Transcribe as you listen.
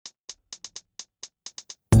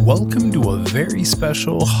Welcome to a very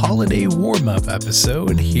special holiday warm-up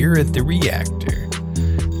episode here at The Reactor.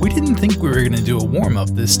 We didn't think we were going to do a warm-up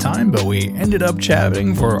this time, but we ended up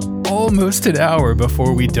chatting for almost an hour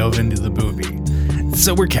before we dove into the movie,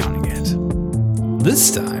 so we're counting it.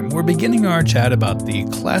 This time, we're beginning our chat about the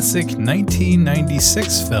classic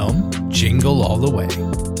 1996 film, Jingle All the Way.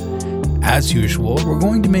 As usual, we're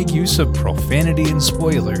going to make use of profanity and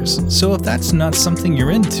spoilers, so if that's not something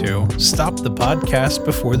you're into, stop the podcast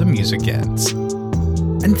before the music ends.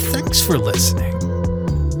 And thanks for listening.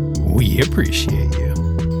 We appreciate you.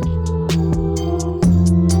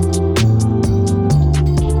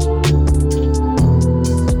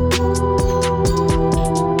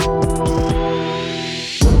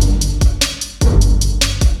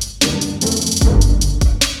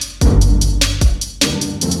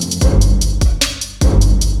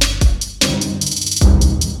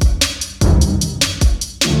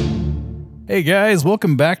 Hey guys,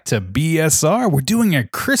 welcome back to BSR. We're doing a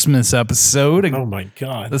Christmas episode. Oh my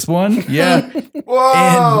god. This one? Yeah.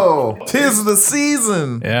 Whoa! Tis the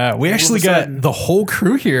season. Yeah, we actually got the whole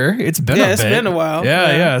crew here. It's been a bit. It's been a while.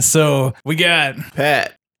 Yeah. So we got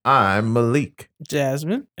Pat, I'm Malik.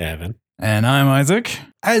 Jasmine, Evan. and I'm Isaac.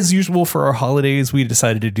 As usual for our holidays, we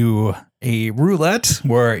decided to do a roulette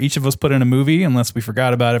where each of us put in a movie, unless we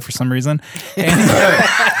forgot about it for some reason.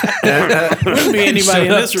 And wouldn't be anybody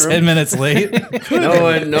in this room. 10 minutes late. No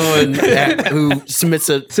one who submits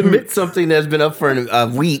something that's been up for a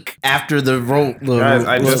week after the roll. Guys,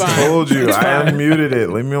 I just told you. I unmuted it.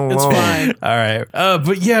 Leave me alone. It's fine. All right.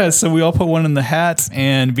 But yeah, so we all put one in the hat.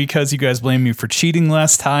 And because you guys blamed me for cheating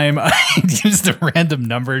last time, I used a random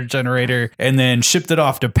number generator and then shipped it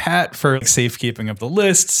off to Pat for safekeeping of the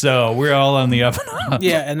list. So we're all on the up and up.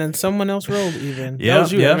 Yeah, and then someone else rolled even. Yep, That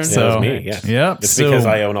was you, yep. Evan. So- That was me, yes. Yep. It's so, because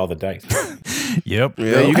I own all the dice. Yep.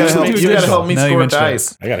 Yeah, you gotta help me Now you score mentioned it.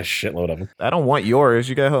 dice. I got a shitload of them. I don't want yours.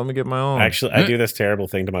 You gotta help me get my own. Actually, I do this terrible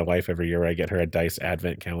thing to my wife every year where I get her a dice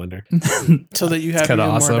advent calendar. So that you have kinda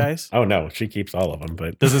even awesome. more dice. Oh no, she keeps all of them,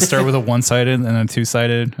 but Does it start with a one-sided and then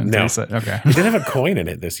two-sided? And No. three-sided? Okay. it did have a coin in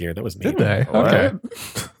it this year. That was neat. Did they? What? Okay.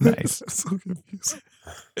 Nice. So confusing.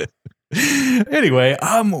 Anyway,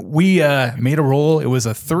 we made a roll. It was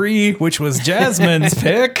a 3, which was Jasmine's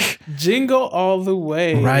pick. Jingle all the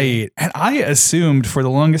way. Right. And I assumed for the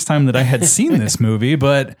longest time that I had seen this movie,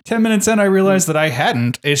 but 10 minutes in, I realized that I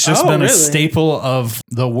hadn't. It's just Oh, been a really? staple of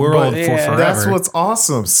the world But, for yeah. forever. That's what's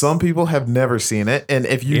awesome. Some people have never seen it, and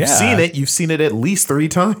if you've Yeah. seen it, you've seen it at least 3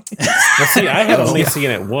 times. Well, see, I had only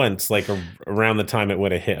seen it once, like around the time it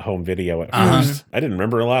would have hit home video at first. I didn't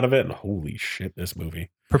remember a lot of it, and holy shit, this movie.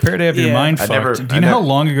 Prepare to have your Yeah. mind I fucked. never- Do I you know how never-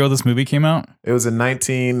 long ago this movie came out? It was in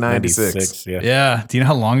 1996. Yeah. Yeah. Do you know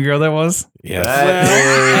how long ago that was? Yes. That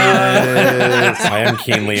is- I am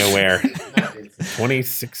keenly aware.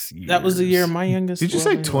 26 years. That was the year my youngest. Did you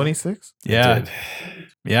say 26? Yeah. Did.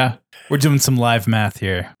 Yeah. We're doing some live math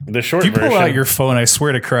here. The short If you pull version. out your phone, I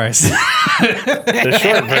swear to Christ. The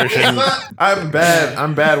short version. I'm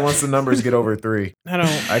bad once the numbers get over 3. I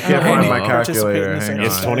don't. I can't find my calculator. participate in Hang this on.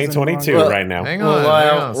 It's exercise 2022 anymore. right now. Hang on.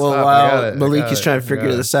 hang on, stop. I got it, I Malik got is it, trying to I figure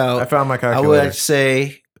got it. this out, I found my I would calculator. like to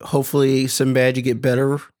say, hopefully, Sinbad, you get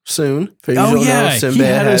better soon. For you Oh, don't yeah. know, He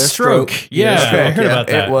Sinbad had a stroke. Yeah. Okay, I heard about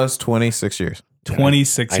that. It was 26 years.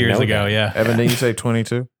 26 I years know ago, that. yeah. Evan, didn't you say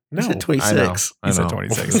 22? I said No. 26. I He said know.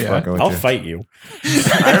 26, Just yeah. fucking with I'll you. fight you.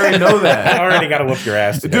 I already know I that. already got to whoop your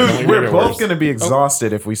ass. today. Don't Dude, make we're it both worse. going to be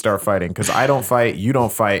exhausted if we start fighting because I don't fight, you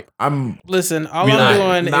don't fight. Listen, all We're I'm not-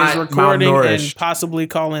 doing not is recording and malnourished. possibly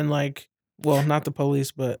calling well, not the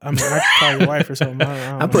police, but I mean, I could call your wife or something. I don't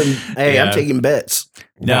know. I'm putting. Hey, Yeah. I'm taking bets.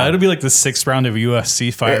 No, it'll be like the 6th round of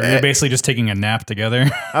UFC fight. Eh, You're basically just taking a nap together.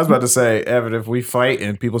 I was about to say, Evan, if we fight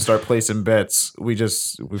and people start placing bets, we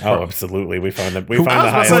Oh, absolutely. We find the I was about to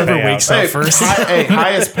highest say, whoever payout. wakes up first.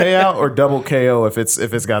 highest payout or double KO if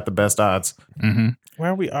it's got the best odds. Mm-hmm. Why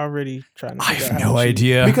are we already trying to? I figure have out how no to cheat?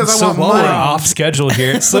 idea. Because I so want while money. we're off schedule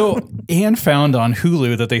here, so Anne found on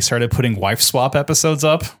Hulu that they started putting wife swap episodes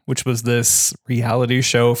up, which was this reality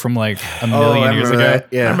show from like a million years ago. I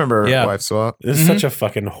Yeah. remember Yeah. Wife Swap. This is such a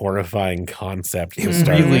fucking horrifying concept to It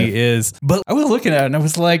start really with. is. But I was looking at it and I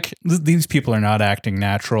was like, these people are not acting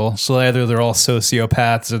natural. So either they're all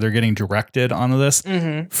sociopaths or they're getting directed onto this.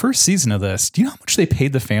 First season of this, do you know how much they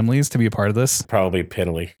paid the families to be a part of this? Probably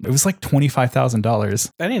piddly. It was like $25,000.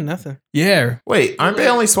 That ain't nothing. Yeah. It Wait, aren't they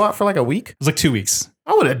only swap for like a week? was like 2 weeks.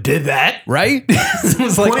 I would have did that. Right? It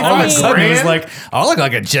was like all of a 25 sudden it was grand? like, I'll look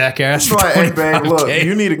like a jackass. It's For like, hey, babe, look, 25K.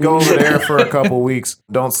 you need to go over there for a couple weeks.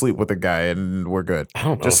 Don't sleep with the guy, and we're good. I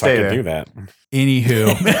don't know Just if I stay could there. do that. Anywho,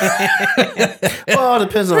 Well, it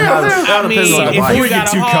depends on how. I mean, depends on the if wife. you we got get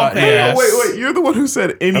a too hall caught, pass- yeah. Wait, you're the one who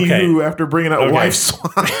said anywho Okay. after bringing up Okay. wife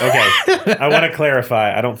swap. Okay, I want to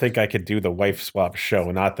clarify. I don't think I could do the wife swap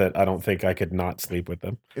show. Not that I don't think I could not sleep with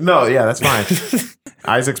them. No, yeah, that's fine.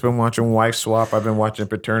 Isaac's been watching Wife Swap. I've been watching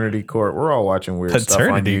Paternity Court. We're all watching weird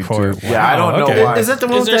Paternity stuff on YouTube. Court. Yeah, I don't Wow, know okay. why. Is that the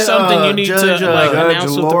one Is there that, something you need Judge, to like Judge announce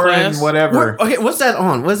with the Lauren, class? whatever. Okay, what's that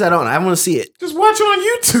on? What's that on? I want to see it. Just watch it on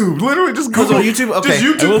YouTube. Literally, just Goes Google on YouTube? Okay. Just I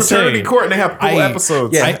YouTube will Paternity say, Court, and they have full I-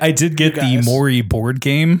 episodes. Yeah. I did get the guys. Maury board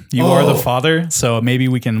game. You are the father, so maybe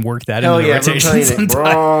we can work that Hell into the yeah, we're rotation playing it, sometime.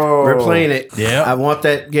 Bro, We're playing it. Yeah. I want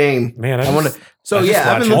that game. Man, I want to. So I just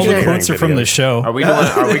yeah, I've been watched All looking the at quotes are from the show. Are we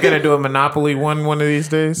gonna do a Monopoly one of these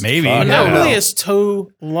days? Maybe. Fuck Yeah. no. Monopoly is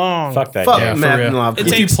too long. Fuck that Fuck game. Yeah, for Map real. Monopoly. It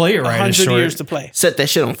If you takes play it right, it's 100 short. years to play. Set that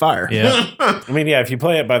shit on fire. Yeah, I mean, yeah, if you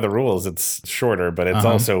play it by the rules, it's shorter, but it's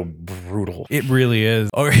also brutal. it really is.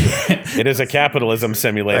 Or It is a capitalism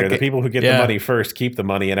simulator. The people who get Yeah. the money first keep the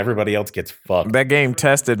money, and everybody else gets fucked. That game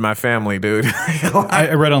tested my family, dude.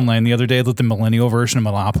 I read online the other day that the millennial version of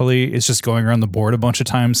Monopoly is just going around the board a bunch of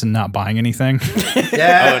times and not buying anything.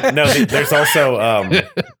 Yeah. No, there's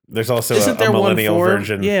also Isn't a there one millennial for-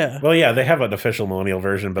 version. yeah. Well, yeah, they have an official millennial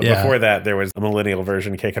version, but Yeah. before that, there was a millennial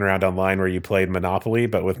version kicking around online where you played Monopoly,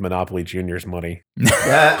 but with Monopoly Junior's money.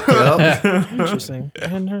 Yeah. Interesting. I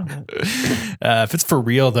hadn't heard that. If it's for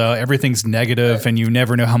real though, everything's negative and you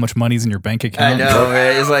never know how much money's in your bank I account. know,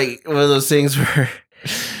 man. It's like one of those things where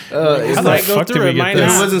it's How the like go fuck did through we it, get might if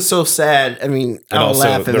this? it not. wasn't so sad. I mean, And I'll also,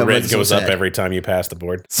 laugh if the it rent wasn't goes so up sad. every time you pass the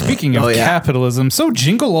board. Speaking of Oh, yeah. capitalism, so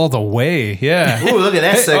Jingle All the Way. Yeah. Ooh, look at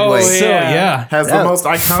that segue. Oh, So yeah. yeah. Has That the most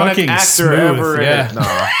iconic fucking actor smooth, ever. yeah. In it. No,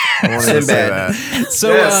 I wanted to say Sinbad. that.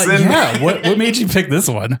 So Yeah, Sinbad. yeah, what made you pick this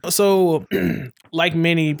one? So, like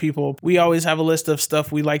many people, we always have a list of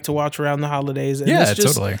stuff we like to watch around the holidays. And Yeah, this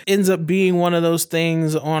just totally. ends up being one of those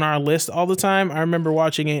things on our list all the time. I remember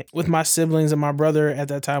watching it with my siblings, and my brother at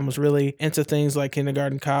that time was really into things like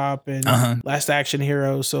Kindergarten Cop and Last Action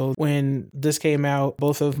Hero. So when this came out,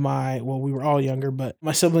 both of we were all younger, but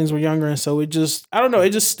my siblings were younger. And so it just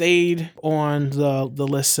stayed on the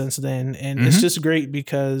list since then. And it's just great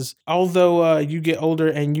because although you get older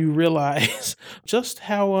and you realize just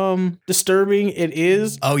how disturbing it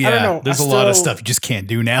is. Oh I don't yeah, know. there's I a lot of still- stuff you just can't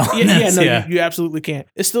do now. Yeah, you absolutely can't.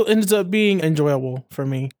 It still ends up being enjoyable for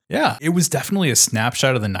me. Yeah, it was definitely a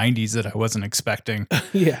snapshot of the 90s that I wasn't expecting.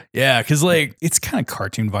 Yeah. Yeah, because like it's kind of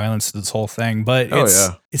cartoon violence to this whole thing, but Oh, it's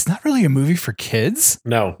yeah. it's not really a movie for kids.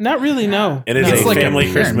 No, Not really, no. it is It's a like a family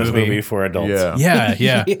parent Christmas movie. movie for adults. Yeah. Yeah,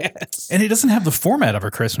 yeah. Yes. And it doesn't have the format of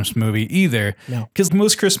a Christmas movie either. No. Because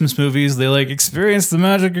most Christmas movies, they like experience the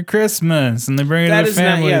magic of Christmas and they bring it That to is not,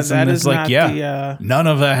 families. that and is it's like, not yeah, the, none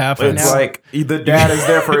of that happens. It's like the dad is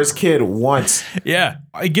there for his kid once. Yeah.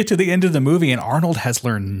 I get to the end of the movie and Arnold has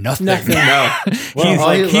learned nothing. Nothing. No. He's all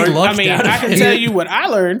like, he learned- lucked I mean, out. I can tell you what I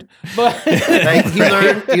learned, but Like,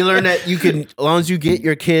 you learn that you can, as long as you get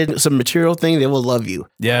your kid some material thing, they will love you.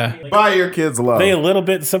 Yeah. Buy your kids love. They a little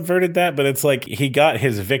bit subverted that, but it's like he got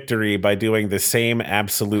his victory by doing the same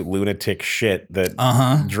absolute lunatic shit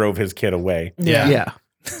that drove his kid away. Yeah. Yeah.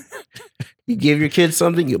 You give your kids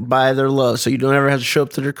something, you buy their love, so you don't ever have to show up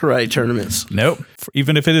to their karate tournaments. Nope.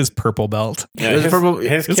 Even if it is purple belt. Yeah, It's his, purple-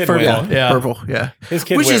 his it's kid purple. went, Yeah. Purple, yeah. his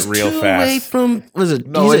kid Which went is real two fast. away from, was it?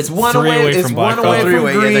 No, you it's said one three away. away It's from one black away belt. from Three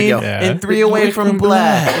away, yeah, there green you go. Yeah. and three away from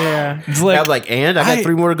black. yeah. It's like, I'm like, and I got I-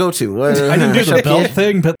 three more to go to. What? I didn't do the Shut belt up.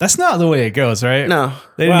 thing, but that's not the way it goes, right? No.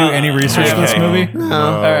 They didn't do Well, any research for this okay. movie? No.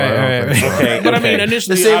 All right. Okay, But I okay. mean,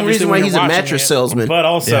 initially, The same obviously, reason why when he's you're a watching mattress it- salesman. But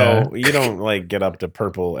also, Yeah. you don't like get up to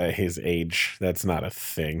purple at his age. That's not a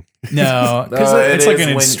thing. No, because No, it's it like is an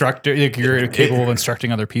when- instructor. Like you're capable of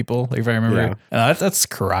instructing other people. Like if I remember, that's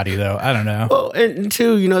karate though. I don't know. Well, and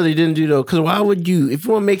two, they didn't do though. Because why would you, if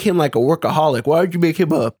you want to make him like a workaholic, why would you make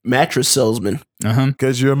him a mattress salesman?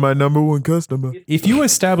 Because you're my number one customer. If you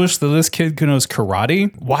establish that this kid knows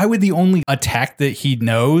karate, why would the only attack that he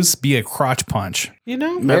knows be a crotch punch? You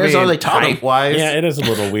know? Maybe that's all they taught him. Wise. Yeah, it is a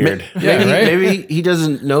little weird. Yeah, maybe, right? maybe he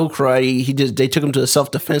doesn't know karate. They took him to a self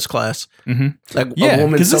defense class. Like Yeah, a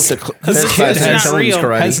woman's 'cause self this defense kid class. has and telling him real.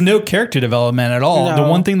 karate. Has no character development at all. The No.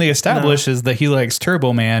 one thing they establish is that he likes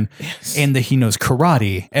Turbo Man and that he knows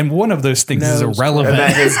karate. And one of those things is Knows irrelevant. And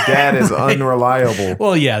that his dad is unreliable.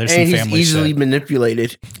 well, yeah, there's and some he's family easily shit.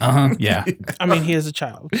 manipulated. Yeah. I mean, he is a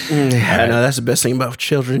child. I know that's the best thing about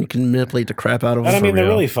children. You can manipulate the crap out of But them. I mean, the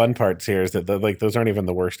real. really fun parts here is that like those aren't even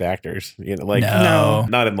the worst actors. Like No.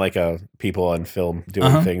 not in like a people on film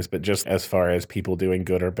doing things, but just as far as people doing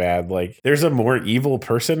good or bad. Like there's a more evil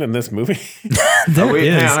person in this movie. There wait,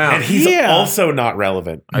 is. now. And he's Yeah. also not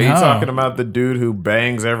relevant. Are you No. talking about the dude who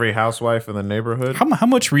bangs every housewife in the neighborhood? How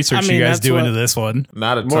much research I mean, you guys that's do what- into this one?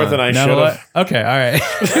 Not a ton. More than I Not should a lot? have. Okay, all right.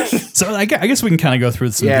 So I guess we can kind of go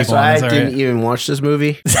through some Yeah, people so on I this. All didn't right. even watch this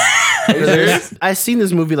movie. serious? I've seen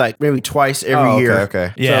this movie like maybe twice every year.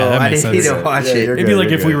 Okay. Yeah, so that I makes didn't need sense. to watch Yeah, it. you're It'd be good, like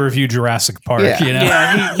you're if we good. review Jurassic Park, Yeah. you know?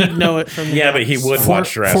 Yeah, he'd know it from the Yeah, but he dots. would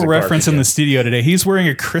watch Jurassic For Park reference in again. the studio today, he's wearing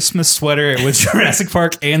a Christmas sweater with Jurassic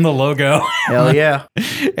Park and the logo. Hell yeah.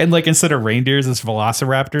 And like instead of reindeers, it's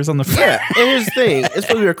velociraptors on the front. Yeah. And here's the thing. It's supposed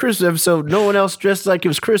to be a Christmas episode. No one else dressed like it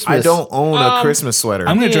was Christmas. I don't own a Christmas sweater.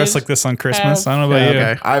 I'm gonna He dress is like this on Christmas. have- I don't know about you.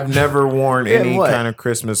 Okay. I've never worn Yeah, any what? kind of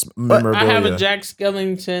Christmas I memorabilia. have a Jack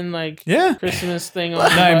Skellington like Yeah. Christmas thing on.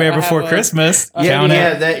 Nightmare but I Before have a- Christmas. Yeah, Count yeah,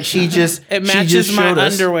 it. that she just It she matches just my showed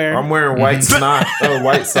us. underwear. I'm wearing white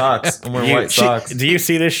white socks. I'm wearing white socks. Do you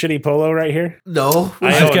see this shitty polo right here? No.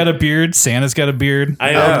 I've own- got a beard. Santa's got a beard.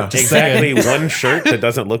 I Yeah. own Just exactly one shirt that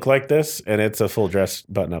doesn't look like this, and it's a full dress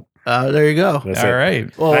button up. There you go. That's All it.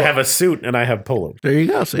 right. Well, Oh. I have a suit and I have polo. there you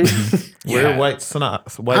go. See? Wear white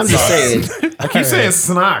socks. White I'm just socks. saying. I keep saying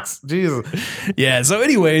snocks. Jesus. Yeah. So,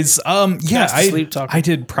 anyways, yeah, That's the sleep talk. I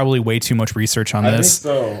did probably way too much research on this.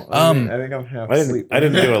 so. I think I'm half I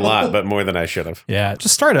didn't do a lot, but more than I should have. Yeah.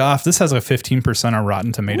 Just start off. This has a 15% on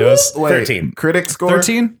Rotten Tomatoes. Wait, 13. Critic score?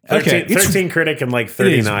 13? 13, Okay. 13 critic and like It is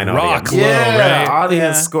 39 rock audience. low, Yeah, right?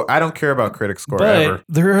 audience Yeah. score. I don't care about critic score But ever.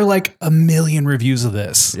 there are like a million reviews of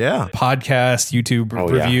this. Yeah. Podcast, YouTube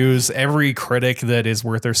Oh, yeah. reviews. Every critic that is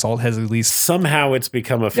worth their salt has at least. Somehow it's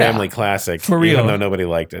become a family classic, For real. even though nobody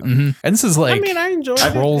liked it. Mhm. And this is like I mean, I enjoyed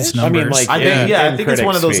it. trolls It's- I mean, numbers. like, I think, Yeah. I in think it's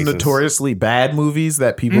one of those critic spaces. notoriously bad movies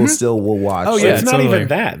that people still will watch. Oh, Well, yeah, it's not totally. even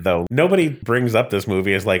that though. Nobody brings up this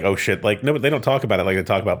movie as like, oh shit, like no, they don't talk about it like they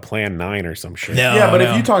talk about Plan 9 or some shit. No, Yeah, but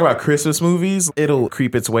no. if you talk about Christmas movies, it'll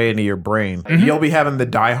creep its way into your brain. You'll be having the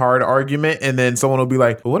Die Hard argument, and then someone will be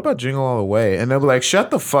like, well, "What about Jingle All the Way?" And they'll be like,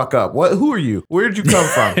 "Shut the fuck up! What? Who are you? Where did you come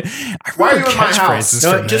from? Why are you in my house? catchphrases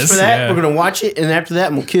No, from just this, for that, yeah. we're gonna watch it, and after that,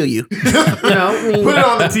 I'm gonna kill you. You know, I mean, Put it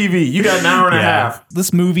on the TV. You got an hour and a half."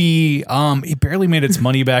 This movie, it barely made its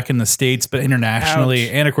money back in the States, but internationally,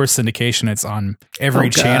 Ouch. and of course, syndication, it's on every Oh,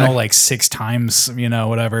 God. channel like 6 times,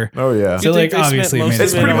 whatever. Oh yeah, So, You think like, they spent obviously, it most made of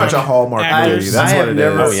it's its it pretty money much a back. Hallmark Actors. movie. That's I what have it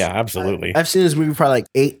never- is. Oh yeah, absolutely. I've seen this movie probably like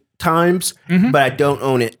 8 times, but I don't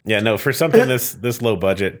own it. Yeah, no, for something this low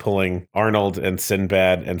budget, pulling Arnold and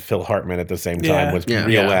Sinbad and Phil Hartman at the same time Yeah. was Yeah.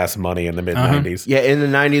 real Yeah. ass money in the mid 90s. Yeah, in the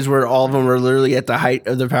 90s where all of them were literally at the height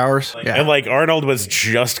of their powers. Yeah. And like Arnold was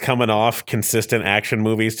just coming off consistent action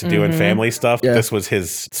movies to doing family stuff. Yeah. This was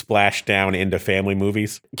his splash down into family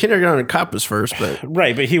movies. Kindergarten Cop was first, but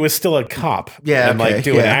Right, but he was still a cop. Yeah, and okay, like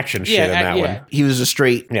doing yeah. action shit in that one. he was a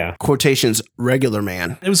straight Yeah. quotations regular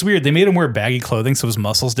man. It was weird. They made him wear baggy clothing so his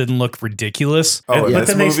muscles didn't look ridiculous. Oh, but yeah, then this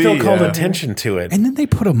they movie, still called yeah. attention to it. And then they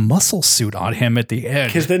put a muscle suit on him at the end.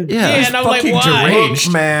 Because then Yeah. Yeah, and I'm like, fucking why?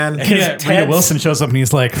 deranged. Man, Yeah, Rita Ted's- Wilson shows up and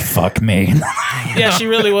he's like, fuck me. Yeah, she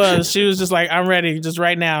really was. She was just like, I'm ready, just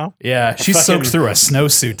right now. Yeah, she Fucking- soaks through a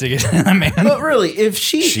snowsuit to get that man. But really, if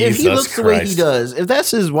he Jesus looks the way he Christ. does, if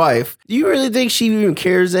that's his wife, do you really think she even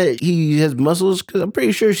cares that he has muscles? Because I'm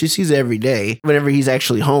pretty sure she sees it every day whenever he's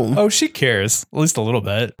actually home. Oh, she cares. At least a little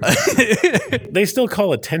bit. they still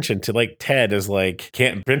call attention to like Ted as like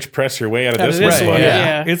can't bench press your way out of Out this of this one. one, buddy.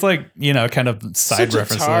 yeah. It's like, kind of side Such a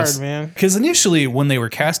reference tard, to this. man. Because initially, when they were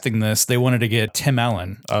casting this, they wanted to get Tim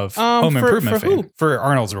Allen of Home for Improvement who? fame for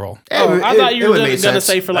Arnold's role. Oh, I thought you were would've gonna made sense.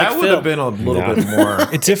 say for like that would Phil. have been a little No. bit more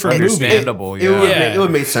A different movie. understandable. It would Yeah. it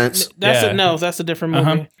would make sense. That's Yeah. that's a different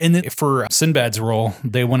movie. Uh-huh. And then for Sinbad's role,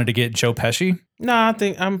 they wanted to get Joe Pesci. No, I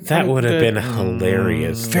think That I'm would have good. been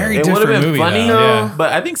hilarious. Very It would have different been movie, funny, though, yeah.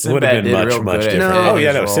 but I think Would Sinbad have been did much, real much good. different. No. Oh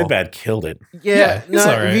yeah, no, His role. Sinbad killed it. Yeah, it's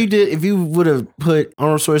all right. if you would have put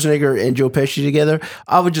Arnold Schwarzenegger and Joe Pesci together,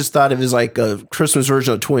 I would just thought of it as like a Christmas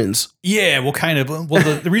version of Twins. Yeah, well, kind of. Well,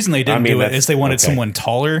 the reason they didn't I mean, do it that's- is they wanted okay. someone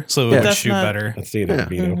taller so it Yeah. would That's shoot not- better. Let's see Yeah.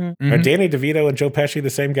 DeVito. Are Danny DeVito and Joe Pesci the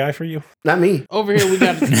same guy for you? Not me. Over here, we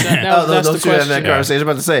got Oh, that's those the two had that question. conversation. I was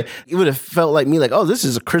about to say, it would have felt like me, like, oh, this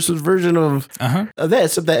is a Christmas version of Uh-huh. that.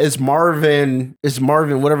 Except that it's Marvin,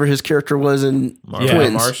 whatever his character was in Yeah.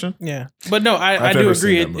 Twins. Martian. Yeah, but no, I I've do never agree.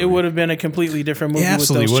 seen that It movie. would have been a completely different movie. It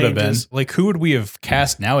absolutely with would those have been. changes. Like, who would we have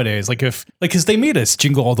cast nowadays? Like, because they made us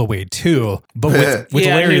Jingle All the Way too, but with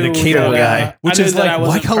Yeah, I Larry the knew, Cable guy, I which knew is that I like, why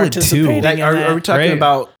wasn't call it two? participating. Like, are we talking Right.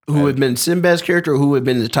 about who would have been Sinbad's character or who would have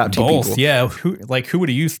been the top two Both, people? yeah. Who would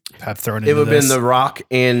you have thrown It into would have this? been The Rock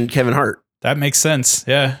and Kevin Hart. That makes sense.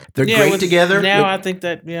 Yeah. They're great with- together. Now I think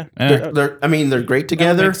that, yeah. They're great That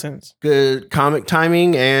together. makes sense. Good comic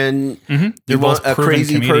timing, and They're you want both a proven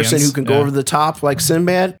crazy comedians. person who can go Yeah. over the top like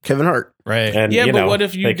Sinbad, Kevin Hart. Right. And Yeah, you but know, what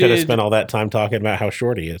if you they could have did- spent all that time talking about how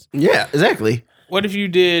short he is. Yeah, exactly. What if you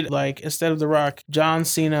did, like, instead of The Rock, John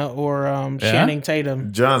Cena or Channing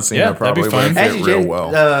Tatum? John Cena Yeah, that'd probably be would fine. have fit real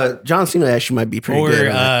well. John Cena actually might be pretty Or good.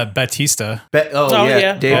 on that. Batista. Oh,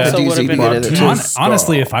 yeah. Dave Also Bautista would've would be been good good at it too. too.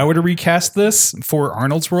 Honestly, if I were to recast this for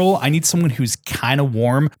Arnold's role, I need someone who's kind of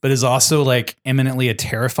warm, but is also like eminently a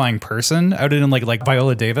terrifying person. I would have done like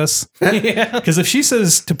Viola Davis. Yeah. Because if she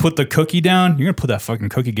says to put the cookie down, you're gonna put that fucking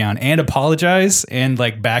cookie down and apologize and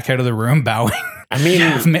like back out of the room bowing. I mean,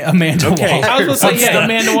 Amanda Okay. Waller. I was going to say, yeah,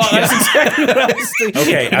 Amanda Waller. That's exactly what I was thinking.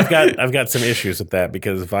 okay, I've got some issues with that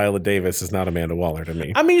because Viola Davis is not Amanda Waller to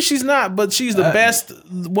me. I mean, she's not, but she's the best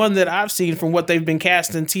one that I've seen from what they've been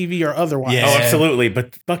cast in TV or otherwise. Yeah. Oh, absolutely.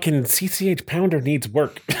 But fucking CCH Pounder needs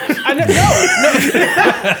work. I know,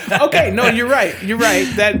 no. Okay, no, you're right. You're right.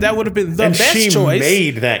 That would have been the and best she choice.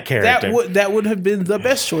 made that character. That would have been the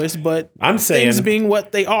best choice, but I'm saying, things being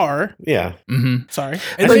what they are. yeah. Sorry. And think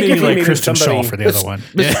then maybe if you like needed Kristen Shaw somebody- for the other one.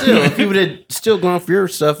 But still, if you would have still gone for your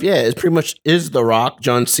stuff, yeah, it pretty much is The Rock,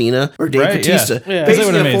 John Cena, or Dave Right, yeah. Bautista. Yeah. Because it Basically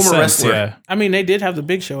would have a made former sense. wrestler. Yeah. I mean, they did have the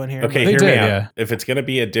Big Show in here. Okay, They hear me did, out. yeah. If it's going to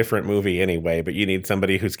be a different movie anyway, but you need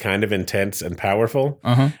somebody who's kind of intense and powerful,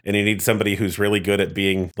 and you need somebody who's really good at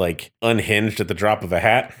being like unhinged at the drop of a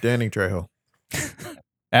hat, Danny Trejo. that's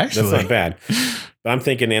Actually. not bad. I'm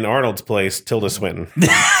thinking in Arnold's place, Tilda Swinton.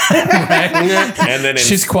 And then in,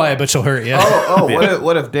 She's quiet, but she'll hurt you.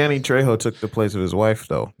 What if Danny Trejo took the place of his wife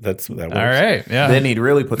though? that works. All right. Yeah. Then he'd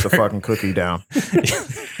really put the fucking cookie down.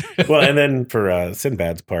 Well, and then for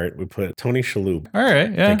Sinbad's part, we put Tony Shalhoub. All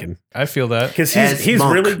right. Yeah. Thinking. I feel that. Because As he's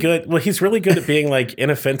Monk. really good. Well, he's really good at being like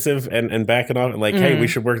inoffensive and backing off, and like, hey, we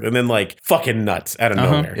should work, and then like fucking nuts out of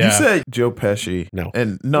nowhere. Yeah. You said Joe Pesci. No.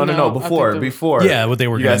 And no. No, I Before. think Yeah, what they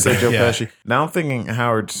were You going guys to said Joe do. Yeah. Pesci. Now I'm thinking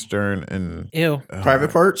Howard Stern and Ew.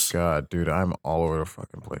 Private Parts. God, dude, I'm all over the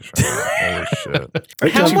fucking place right now. Holy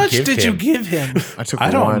shit! How you much give did you him? give him? I took.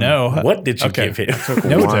 I don't one. know. What did you Okay. give him?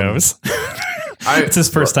 No one. dose. It's his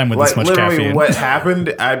first time with this much literally caffeine. What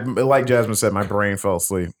happened? Like Jasmine said, my brain fell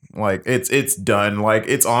asleep. Like it's done. Like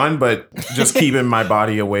it's on, but just keeping my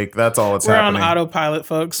body awake. That's all it's We're happening. on autopilot,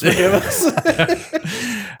 folks. Forgive us.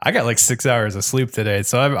 I got like 6 hours of sleep today,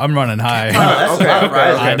 so I'm running high. Okay,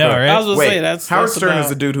 I know, right? I was gonna Wait, say that's Howard that's Stern about- is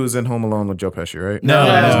the dude who's in Home Alone with Joe Pesci, right? No,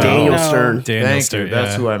 That's no. Daniel No. Stern. Daniel Thank Stern, you.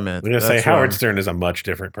 That's yeah. who I meant. I'm gonna say That's who Howard I- Stern is a much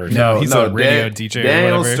different person. No, he's a radio DJ or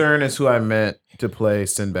Daniel whatever. Stern is who I meant to play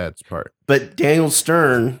Sinbad's part. But Daniel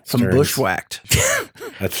Stern from Stearns. Bushwhacked.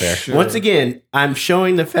 That's fair. Once again, I'm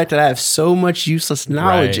showing the fact that I have so much useless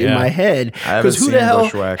knowledge Right, in yeah. my head. I haven't Because who the seen hell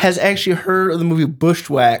Bushwhacked. has actually heard of the movie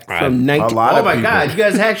Bushwhacked from 19... lot Oh of my people. God, you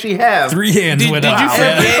guys actually have. 3 hands Did- went did up. you Yeah.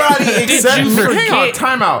 forget- Everybody Did except you for hang on, forget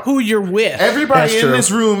time out. who you're with? Everybody That's in true.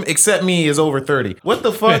 this room except me is over 30. What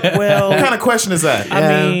the fuck? Well- what kind of question is that?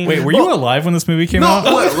 I mean, Wait, were you alive when this movie came out?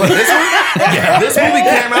 No, look, this movie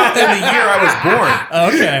came out in the year I was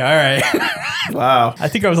born. Okay, all right. Wow. I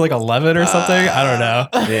think I was like 11 or something. I don't know.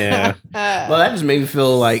 Yeah. Well, that just made me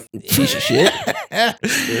feel like piece of shit.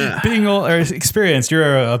 Being old or experienced,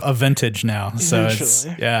 you're a vintage now. So it's,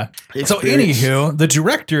 Eventually. yeah. So, Experience. anywho, the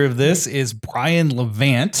director of this is Brian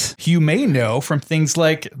Levant, who you may know from things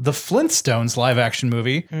like the Flintstones live action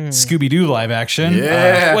movie, Scooby Doo live action.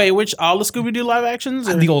 Yeah. wait, which all the Scooby Doo live actions?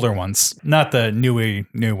 Or? The older ones, not the new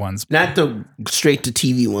ones. Not the straight to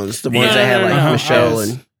TV ones, the ones Yeah, that had like no. Michelle Yes.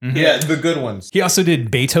 and... Yeah, the good ones. He also did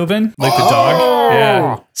Beethoven, like the dog.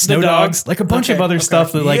 Yeah. Snow The dog. Dogs, like a bunch of Okay, other okay.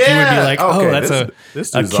 stuff that like you would be Yeah, like, okay, oh, that's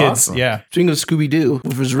this a dude's kid's. awesome. Yeah. Speaking of Scooby-Doo,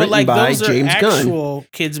 which was But written like by those are James Gunn. actual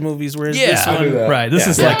kids movies, whereas Yeah. this one, Right. This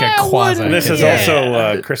is Yeah. like a quasi. And this is Yeah.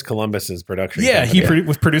 also Chris Columbus's production. Yeah, he company.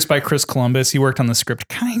 was produced by Chris Columbus. He worked on the script,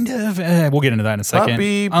 kind of. We'll get into that in a second.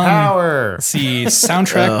 Puppy power. Let's see,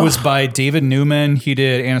 soundtrack was by David Newman. He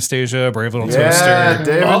did Anastasia, Brave Little Yeah, Toaster,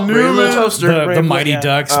 David Oh, Brave Little Newman. Toaster. the Mighty yeah.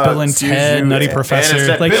 Ducks, Bill and excuse Ted, you, Nutty and Professor. it's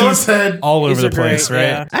that Like Bill he's and Ted. all over These the are great, place, right?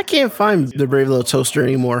 yeah. I can't find the Brave Little Toaster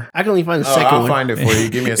anymore. I can only find the second I'll one. find it for you.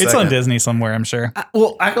 Give me a second. It's on Disney somewhere, I'm sure.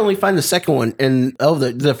 Well, I can only find the second one, and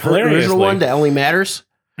the Hilariously. original one that only matters.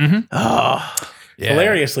 Mhm. Oh, Yeah.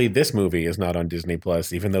 Hilariously, this movie is not on Disney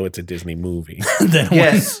Plus, even though it's a Disney movie. Then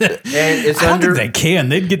yes, and it's I don't under. think they can.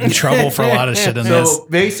 They'd get in trouble for a lot of shit in this. So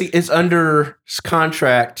basically, it's under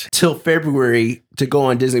contract till February to go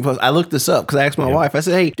on Disney Plus. I looked this up because I asked my wife. I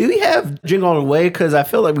said, "Hey, do we have Jingle All the Way? Because I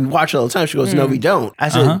feel like we watch it all the time." She goes, "No, we don't." I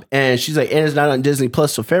said, and she's like, "And it's not on Disney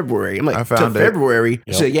Plus till February." I'm like, I found "Till it. February?"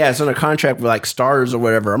 She said, "Yeah, it's on a contract with like Stars or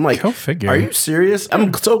whatever." I'm like, Go figure. "Are you serious?"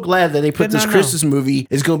 I'm so glad that they put Did this not know. Christmas movie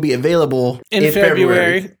is going to be available in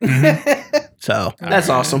February. So that's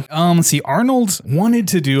awesome. Let's see. Arnold wanted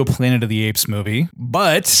to do a Planet of the Apes movie,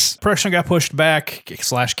 but production got pushed back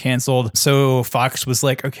 / canceled. So Fox was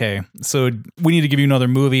like, okay, so we need to give you another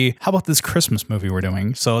movie. How about this Christmas movie we're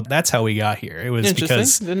doing? So that's how we got here. It was Interesting.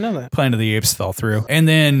 because Didn't know that. Planet of the Apes fell through. And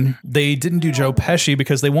then they didn't do Joe Pesci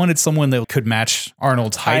because they wanted someone that could match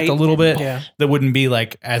Arnold's height a little bit. Yeah. That wouldn't be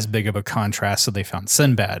like as big of a contrast. So they found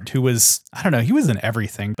Sinbad, who was, I don't know, he was in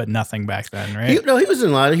everything, but nothing back then, right? He was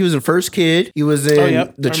in a lot. He was in First Kid. He was in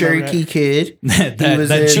yep. the I Cherokee remember Kid.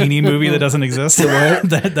 that in- genie movie that doesn't exist.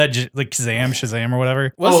 that like Shazam or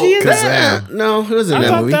whatever. Was he in that? Kazam. No, he wasn't I in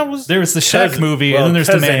that thought movie. that was. There was the Shaq movie, Well, and then there's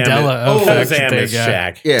the Kazam Mandela is- effect. Kazam they is got.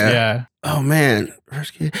 Shaq. Yeah. Yeah. Oh man,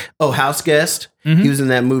 First Kid. Oh, House Guest. Mm-hmm. He was in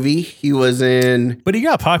that movie. He was in. But he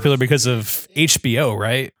got popular because of HBO,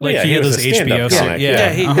 right? Like yeah, he he had was those a stand-up HBO. comic.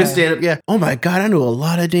 Yeah, he- uh-huh. His stand-up, yeah. Oh my god, I knew a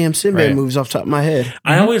lot of damn Sinbad Right. movies off the top of my head.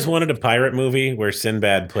 I always wanted a pirate movie where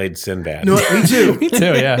Sinbad played Sinbad. No, me too. Me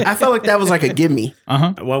too. Yeah. I felt like that was like a gimme.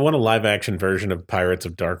 Uh Well, I want a live action version of Pirates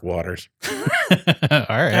of Dark Waters. huh.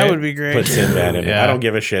 All right. That would be great. Put Sinbad in it. Yeah. I don't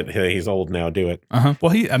give a shit. He's old now. Do it. Uh-huh.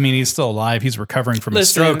 Well, he's still alive. He's recovering from a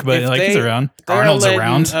Listen, stroke, but if like he's they- around. They're Arnold's letting,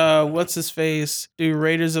 around. What's his face? Do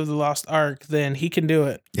Raiders of the Lost Ark? Then he can do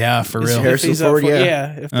it. Yeah, for real. Harrison If he's up Ford, for-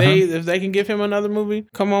 yeah. If they can give him another movie,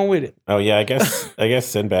 come on with it. Oh yeah, I guess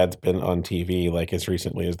Sinbad's been on TV like as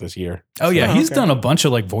recently as this year. Oh yeah, Oh, he's okay. done a bunch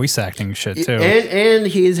of like voice acting shit too. And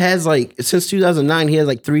he has like since 2009, he has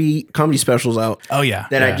like 3 comedy specials out Oh yeah,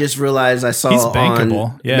 that yeah. I just realized I saw He's on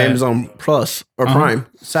bankable, yeah. Amazon Plus or Prime.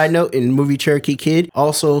 Side note: in the movie Cherokee Kid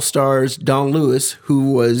also stars Don Lewis,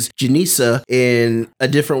 who was Janissa in A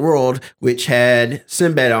Different World, which had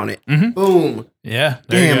Sinbad on it. Boom! Yeah,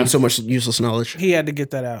 there you Damn, go. so much useful knowledge. He had to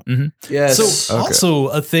get that out. Yes. So also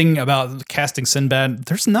a thing about casting Sinbad,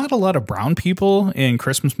 there's not a lot of brown people in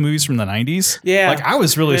Christmas movies from the 90s. Yeah. Like I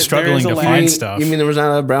was really There struggling is a to lack. find You stuff. mean there was not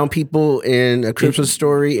a lot of brown people in A Christmas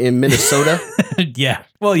Story in Minnesota? Yeah.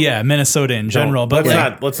 Well, yeah, Minnesota in general, but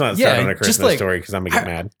like, let's not yeah, start on a just Christmas like- story because I'm gonna get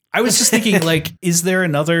mad. I was just thinking, like, is there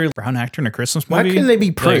another brown actor in a Christmas Why movie? couldn't they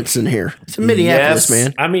be Prince in here? It's in Minneapolis, Yes.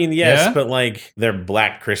 man. I mean, yes, Yeah? but like they're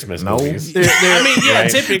black Christmas movies. I mean, yeah,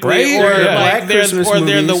 Right. typically, Right? or Yeah. Black like they're Christmas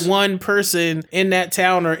they're movies. the one person in that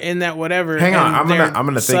town or in that whatever. Hang on, and I'm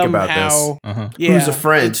gonna they're think about this. somehow- Yeah, Who's a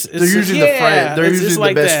friend? It's- They're usually the friend. They're it's usually the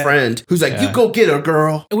like best that. friend. Who's like, Yeah. you go get her,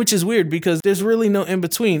 girl. Which is weird because there's really no in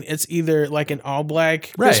between. It's either like an all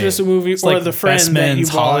black Right. Christmas movie It's or like the friend Best that you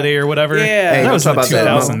Man's bought. Holiday or whatever. Yeah. Hey, that don't was talk in the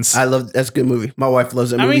about that. 2000s. I love that's a good movie. My wife loves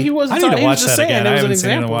that I movie. mean, he wasn't. I need to he was watch just that saying, again. It I was an haven't seen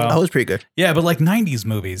it in a example. while. That was pretty good. Yeah, but like 90s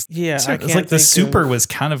movies. Yeah, It's I it's can't like the think Super of- was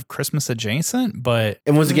kind of Christmas adjacent, but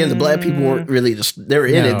And once again, the black people weren't really just they were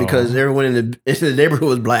in it No. because everyone in the neighborhood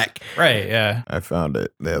was black. right, yeah. I found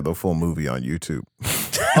it. They have the full movie on YouTube.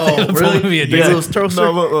 Oh, The really? movie, Big yeah. Little Toaster?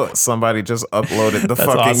 No, look. Somebody just uploaded the That's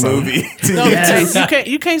fucking awesome. movie. to No, YouTube.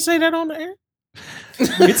 you can't say that on the air.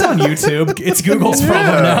 It's on YouTube. It's Google's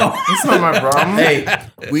problem now. It's not my problem. Hey,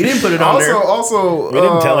 we didn't put it on there. Also, We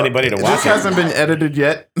didn't tell anybody to This watch it. hasn't been edited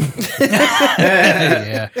yet.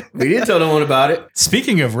 Yeah. We didn't tell no one about it.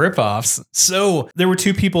 Speaking of ripoffs, so there were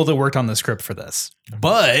 2 people that worked on the script for this,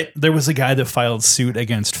 but there was a guy that filed suit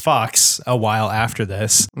against Fox a while after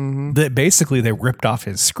this that basically they ripped off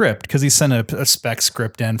his script because he sent a spec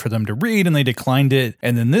script in for them to read and they declined it.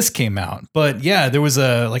 And then this came out. But yeah, there was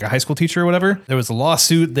a high school teacher or whatever. There was a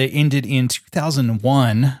lawsuit that ended in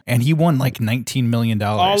 2001 and he won like $19 million.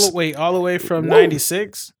 All the way from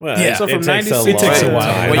 '96. Well, Yeah. So from it takes 96 a It takes a long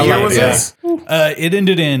while. time. What How year long- was yeah. this? It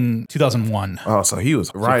ended in 2001. Oh, so he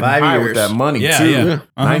was riding 5 high years. with that money Yeah, too. yeah.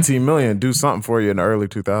 Uh-huh. 19 million, do something for you in the early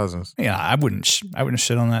 2000s. Yeah, I wouldn't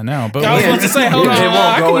shit on that now. But I was about to say, hold on, It won't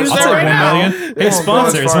I go can as use I'll that far take right 1 now. million. It Hey, won't go as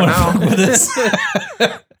sponsors, far want to now. fuck with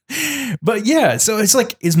this? But yeah, so it's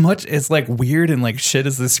like as much as like weird and like shit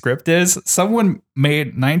as the script is, someone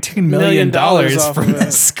made $19 million off from of the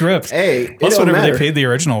it. script. Hey, it Plus don't whatever matter. they paid the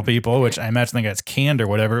original people, which I imagine they got canned or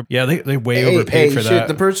whatever. Yeah, they way Hey, overpaid for shit, that.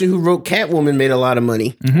 the person who wrote Catwoman made a lot of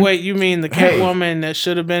money. Wait, you mean the Catwoman that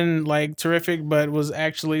should have been like terrific, but was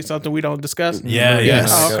actually something we don't discuss? Yeah, Yes.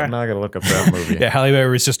 yeah. Oh, okay. Now I gotta look up that movie. Yeah, Halle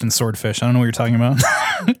Berry was just in Swordfish. I don't know what you're talking about.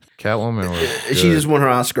 Catwoman was She just won her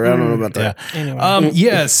Oscar. I don't know about yeah. that. Anyway,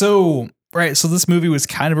 Yeah, so Right. So this movie was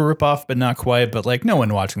kind of a ripoff, but not quite. But like no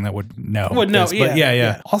one watching that would know. Would know, this. But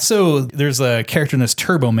yeah. Also, there's a character in this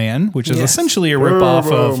Turbo Man, which is Yes. essentially a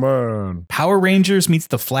ripoff of Man. Power Rangers meets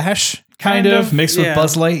the Flash, kind of mixed with yeah.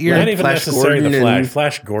 Buzz Lightyear. Not even Flash necessarily Gordon the Flash. and-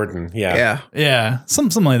 Flash Gordon. Yeah. Yeah. Yeah,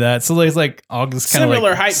 something like that. So there's like all this kind of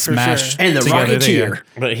Similar like height for smashed sure. And the together Rocketeer. there.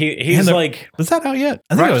 But he's And the- like Was that out yet?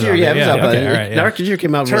 I think it was Rocketeer, out yeah, yet. it was out by okay, then. all right, yeah. Rocketeer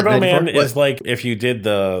came out in Turbo Man 94. is like if you did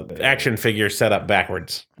the action figure setup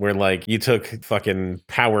backwards, where like you took fucking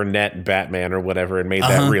Power Net Batman or whatever and made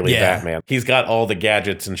that really yeah. Batman. He's got all the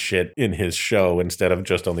gadgets and shit in his show instead of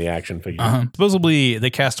just on the action figure. Supposedly they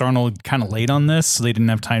cast Arnold kind of late on this, so they didn't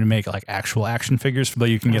have time to make like actual action figures, but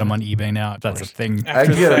you can get them on eBay now. If that's a thing. I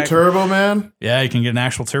After can get the a fact. Turbo Man. Yeah, you can get an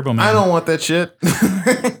actual Turbo Man. I don't want that shit.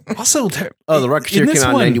 Also, Oh, the Rocketeer came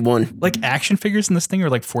out in 91. Like action figures in this thing are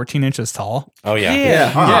like 14 inches tall. Oh yeah.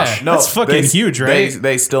 Yeah. Yeah, that's fucking huge, right?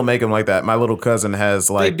 They still make them like that. My little cousin has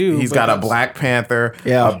like do, he's but got a that's- Black Panther,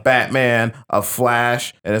 Yeah. a Batman, a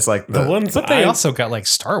Flash, and it's like The ones But they I- also got like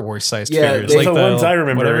Star Wars sized Yeah, figures. they- like the ones I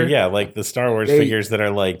remember, whatever. yeah, like the Star Wars They- figures that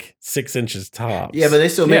are like 6 inches tops. Yeah, but they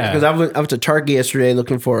still make Yeah. because I went to Target yesterday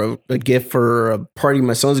looking for a gift for a party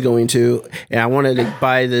my son's going to, and I wanted to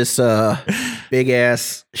buy this big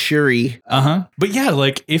ass Shuri. But yeah,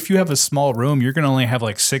 like if you have a small room, you're gonna only have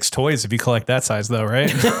like 6 toys if you collect that size, though,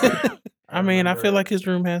 right? I mean, I feel like his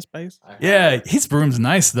room has space. Yeah, his room's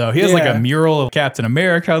nice though. He has like Yeah. a mural of Captain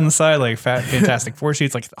America on the side, like Fantastic Four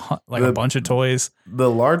sheets, like a bunch of toys. the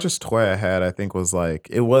largest toy I had, I think, was like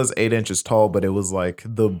it was 8 inches tall, but it was like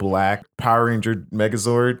the black Power Ranger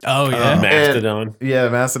Megazord. Oh yeah, Mastodon. Yeah,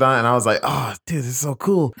 Mastodon. And I was like, oh, dude, this is so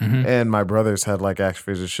cool. Mhm. And my brothers had like action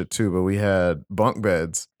figures shit too, but we had bunk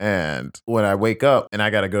beds. And when I wake up and I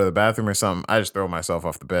got to go to the bathroom or something, I just throw myself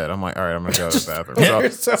off the bed. I'm like, all right, I'm going to go to the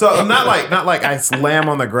bathroom. So not like I slam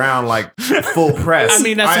on the ground like full press. I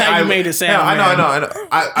mean, that's how you made it sound, Yeah, I know.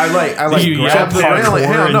 I like You grab the yell railing.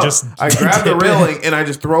 hardcore Hell and no. just I grab the dip it. railing and I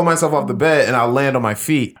just throw myself off the bed and I land on my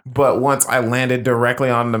feet. But once I landed directly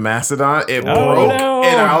on the Mastodon, it broke. no.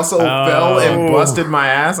 And I also fell and busted my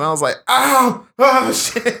ass. And I was like, ow, oh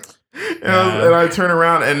shit. And I turn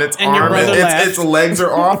around and its And your arm, brother laughed. its legs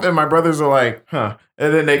are off, and my brothers are like, huh.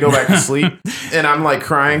 And then they go back to sleep, and I'm like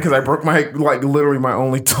crying because I broke literally my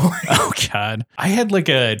only toy. Oh god, I had like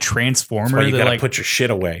a transformer But you that gotta like put your shit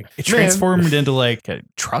away. it transformed into like a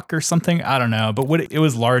truck or something. I don't know, but what it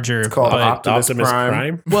was larger. It's called but- Optimus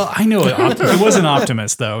Prime. Well, I know it wasn't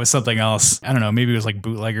Optimus though. It was something else. I don't know. Maybe it was like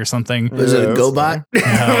bootleg or something. Was it a Yeah, GoBot?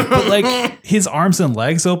 But like his arms and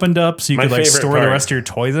legs opened up, so you My could like favorite store the part- rest of your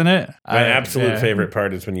toys in it. My absolute favorite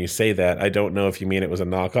part is when you say that. I don't know if you mean it was a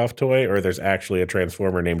knockoff toy or there's actually a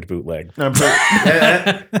transformer named Bootleg. I'm pretty-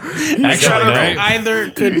 Actually, right? Either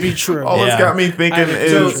could be true. All Yeah. it's got me thinking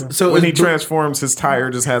is so when is he Boot- transforms, his tire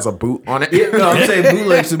just has a boot on it. No, I'm saying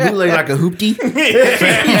bootleg. So bootleg like a hoopty. He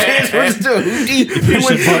transfers into a hoopty. Push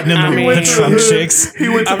the button I and mean- the trunk shakes. He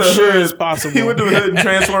went to I'm the sure hood. it's possible. He went to the hood and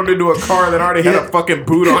transformed into a car that already had a fucking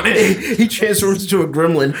boot on it. He transforms into a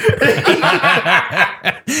gremlin,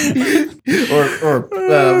 or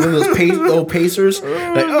one of those old pacers.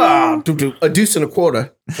 Like a deuce and a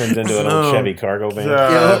quarter. Turns into an old Chevy cargo van.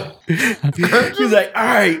 Uh, He's like, all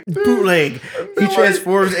right, bootleg. He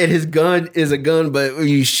transforms, and his gun is a gun, but when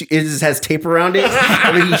it just has tape around it.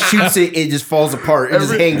 And when he shoots it, it just falls apart. It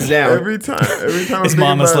just hangs down. Every time His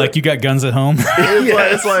mom was like, "You got guns at home?"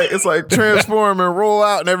 it's like transform and roll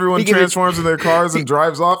out, and everyone He can- transforms in their cars and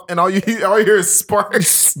drives off, and all you hear is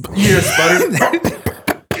sparks. You hear a sputter.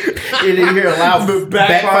 And then you hear a loud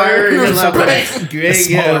backfire. And then loud A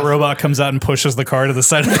smaller robot comes out and pushes the car to the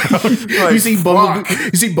side of the road. Like,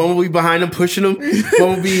 You see Bumblebee behind him pushing him.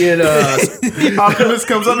 Bumblebee and Optimus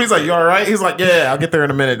comes up. He's like, "You all right?" He's like, "Yeah, I'll get there in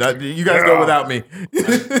a minute. You guys go without me."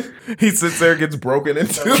 He sits there, gets broken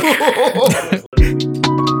into.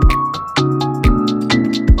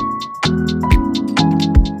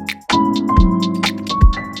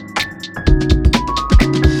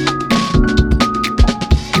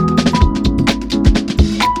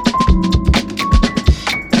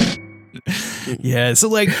 Yeah, so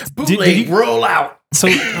like, bootleg roll out. so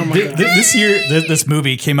this year, this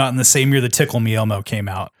movie came out in the same year that Tickle Me Elmo came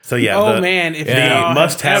out. So yeah, Oh the, man, if the y'all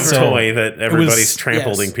must-have have ever- toy that everybody's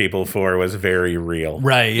trampling yes. people for was very real.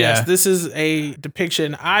 Right? Yeah. Yes, this is a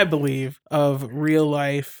depiction, I believe, of real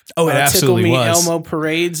life. Oh, it absolutely Tickle Me was. Elmo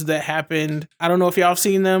parades that happened. I don't know if y'all have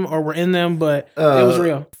seen them or were in them, but it was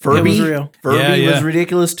real. Furby, It was real. Furby Yeah. was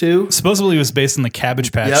ridiculous too. Supposedly it was based on the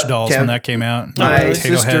Cabbage Patch Yep, dolls when that came out. My Potato Heads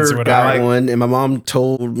sister or whatever. got one, and my mom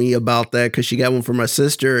told me about that because she got one for my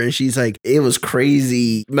sister, and she's like, it was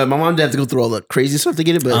crazy. My mom didn't have to go through all the crazy stuff to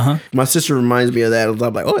get it, but my sister reminds me of that. I'm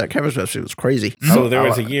like, oh, that Cabbage Patch was crazy. So there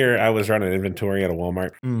was a year I was running inventory at a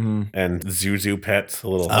Walmart, and Zuzu Pets,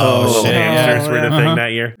 little hamsters were the thing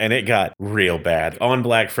that year, and it got real bad. On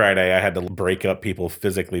Black Friday, I had to break up people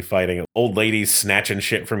physically fighting, old ladies snatching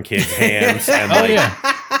shit from kids' hands, and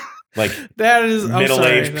like that is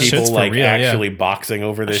middle-aged people like real, actually boxing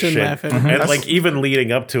over this shit. And like even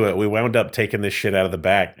leading up to it, we wound up taking this shit out of the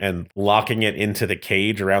back and locking it into the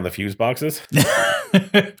cage around the fuse boxes.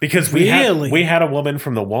 Because we had a woman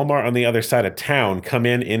from the Walmart on the other side of town come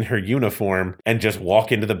in her uniform and just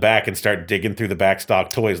walk into the back and start digging through the back stock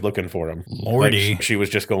toys looking for them. Lordy. Like she was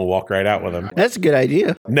just going to walk right out with them. That's a good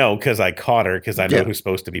idea. No, because I caught her because I know who's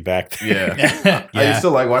supposed to be back there. Yeah. I used to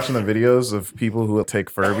like watching the videos of people who take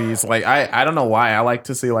Furbies. Like I don't know why. I like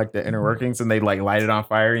to see like the inner workings and they like light it on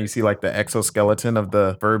fire and you see like the exoskeleton of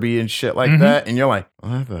the Furby and shit like that. And you're like,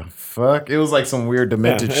 what the fuck? It was like some weird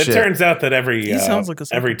demented shit. It turns out that every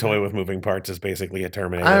toy with moving parts is basically a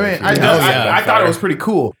Terminator. I mean, I thought it was pretty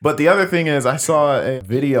cool. But the other thing is I saw a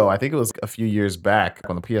video, I think it was a few years back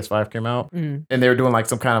when the PS5 came out, and they were doing like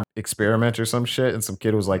some kind of experiment or some shit, and some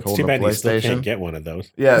kid was like holding a PlayStation. You still can't get one of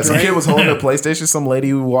those. Yeah, some kid was holding a PlayStation. Some lady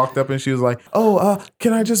who walked up and she was like, "Oh,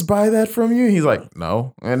 can I just buy that from you?" He's like,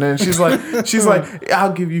 "No." And then she's like,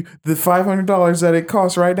 "I'll give you the $500 that it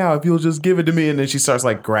costs right now if you'll just give it to me." And then she starts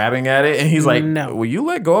like grabbing at it, and he's like, "No, will you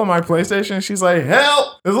let go of my PlayStation?" And she's like,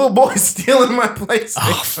 "Help! This little boy's stealing my PlayStation."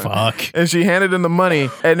 Oh fuck! And she handed him the money,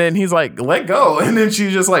 and then he's like, "Let go." And then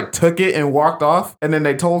she just like took it and walked off. And then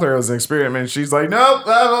they told her it was an experiment. She's like, "Nope."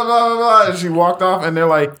 Blah, blah, blah, blah. And she walked off, and they're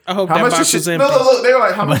like, "I hope how that much box is empty." No, they were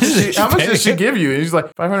like, "How much did she give you?" And she's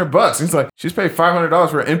like, $500. And he's like, "She's paid $500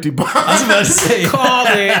 for an empty box." I was about to say, called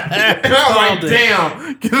it. And I'm like,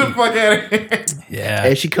 damn, get the fuck out of here. Yeah.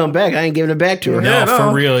 And she come back. I ain't giving it back to her. No,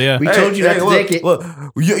 for real, yeah. We told you not to take it. Look,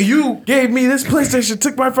 you gave me this PlayStation,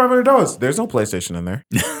 took my $500. There's no PlayStation in there.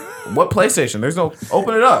 What PlayStation? There's no.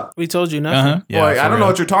 Open it up. We told you nothing. Yeah, like, I don't know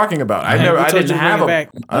what you're talking about. I didn't have a.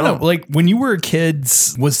 I don't know. Like when you were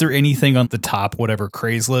kids, was there anything on the top whatever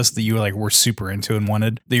Craigslist that you were super into and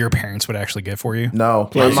wanted that your parents would actually get for you?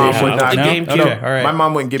 No, my mom would not. The GameCube. Okay, all right. My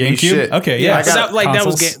mom wouldn't give me shit. Okay, yeah. That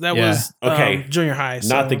was okay. Junior high.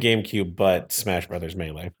 So. Not the GameCube, but Smash Brothers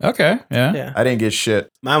Melee. Okay, yeah. I didn't get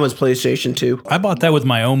shit. Mine was PlayStation 2. I bought that with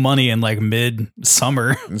my own money in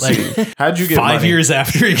mid-summer. How'd you get 5 money? years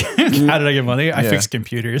after? How did I get money? I fixed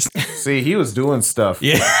computers. See, he was doing stuff.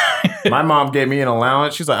 Yeah. My mom gave me an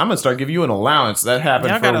allowance. She's like, "I'm gonna start giving you an allowance." That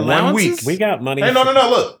happened for 1 week. We got money. Hey, no.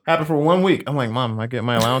 Look, happened for 1 week. I'm like, "Mom, I get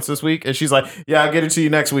my allowance this week," and she's like, "Yeah, I'll get it to you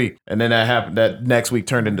next week." And then that happened. That next week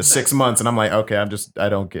turned into 6 months, and I'm like, "Okay, I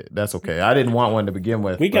don't get. That's okay. I didn't want one to begin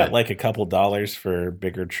with." We got like a couple dollars for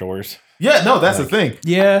bigger chores. Yeah, no, that's the thing.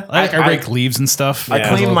 Yeah, I rake leaves and stuff. I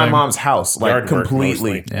clean my mom's house Yard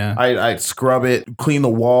completely. Yeah, I scrub it, clean the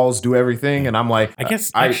walls, do everything, and I'm like, I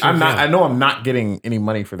guess I'm not. I know I'm not getting any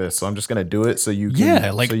money for this, so I'm just gonna do it so you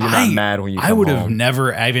can. So you're not mad when you. I would have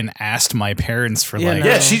never even asked my parents for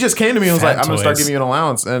Yeah, she just came to me and was like, "I'm gonna start toys. giving you an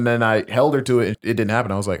allowance," and then I held her to it. It didn't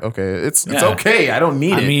happen. I was like, "Okay, it's okay. I don't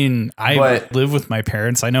need it." I mean, I live with my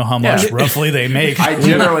parents. I know how much roughly they make. I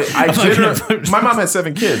generally, my mom has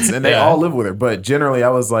 7 kids, and they all live with her, but. Generally, I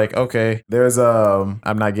was like, okay, there's I'm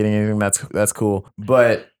not getting anything. That's cool,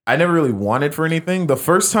 but I never really wanted for anything. The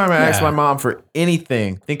first time I asked my mom for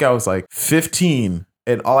anything, I think I was like 15,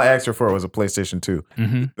 and all I asked her for was a PlayStation 2.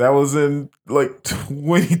 Mm-hmm. That was in like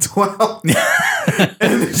 2012.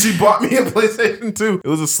 And then she bought me a PlayStation 2. It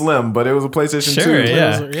was a Slim, but it was a PlayStation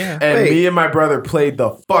 2. Yeah. And me and my brother played the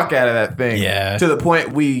fuck out of that thing. Yeah. To the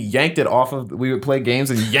point we yanked it off of. We would play games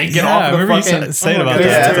and yank it off of the fucking. Saying about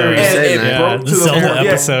that. It broke to the point.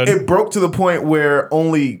 Episode. It broke to the point where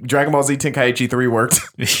only Dragon Ball Z Tenkaichi 3 worked,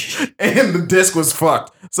 and the disc was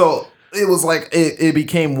fucked. So. It was like it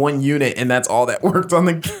became one unit, and that's all that worked on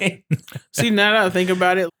the game. See, now that I think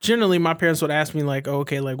about it, generally my parents would ask me like, "Oh,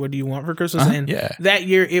 okay, like what do you want for Christmas?" And that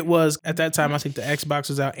year it was at that time I think the Xbox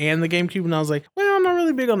was out and the GameCube, and I was like, "Well, I'm not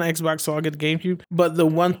really big on the Xbox, so I'll get the GameCube." But the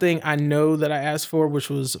one thing I know that I asked for, which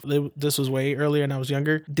was this was way earlier and I was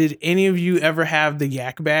younger. Did any of you ever have the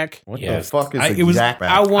Yak Back? What the fuck is the Yak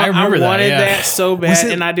Back? I wanted that so bad,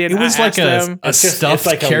 and I did. It was like a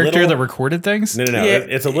stuffed character that recorded things. No.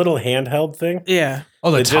 It's a little handheld thing. Yeah. Oh,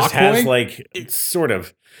 the it Talk just has Boy? like sort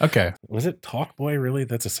of. Okay. Was it Talk Boy? Really?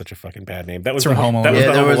 That's such a fucking bad name. That was from Home Alone. That was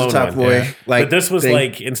the there Home was a Alone Talk one. Boy. Yeah. Like, but this was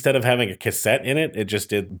like, instead of having a cassette in it, it just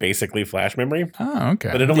did basically flash memory. Oh,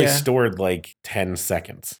 okay. But it only stored like 10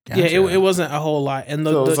 seconds. Gotcha. Yeah, it wasn't a whole lot. And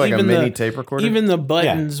so it was like even a mini tape recorder? Even the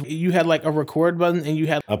buttons, you had like a record button and you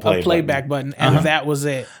had a playback button, and that was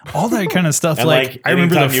it. All that kind of stuff. And like I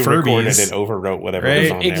remember the you recorded Furbies. it overwrote whatever Right?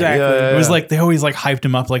 was on Exactly. there. Yeah. It was like they always like hyped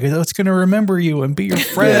him up, like, oh, it's gonna remember you and be your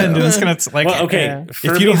friend, and it's gonna like, well, okay. if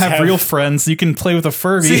you don't have real friends, you can play with a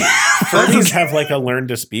Furby. Furbies have like a learn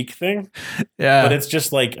to speak thing, yeah, but it's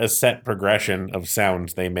just like a set progression of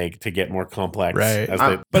sounds they make to get more complex.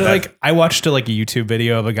 Right. But like I watched a YouTube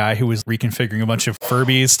video of a guy who was reconfiguring a bunch of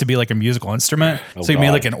Furbies to be like a musical instrument. So he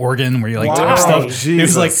made like an organ where you like type stuff. Jesus. He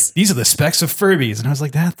was like, these are the specs of Furbies, and I was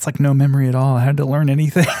like, that's like no memory at all. I had to learn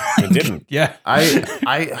anything. It didn't. Yeah.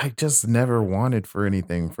 I just never wanted for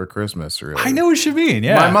anything for Christmas, really. I know what you mean.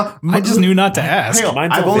 Yeah. I just knew not to ask.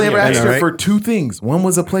 I've only ever asked her for 2 things. One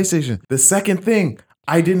was a PlayStation. The second thing,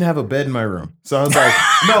 I didn't have a bed in my room. So I was like,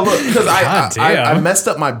 no, look, because I messed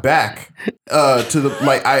up my back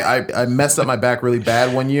I messed up my back really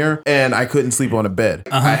bad one year and I couldn't sleep on a bed.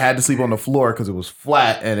 I had to sleep on the floor because it was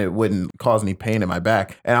flat and it wouldn't cause any pain in my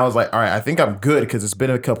back. And I was like, all right, I think I'm good because it's been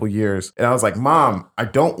a couple years. And I was like, Mom, I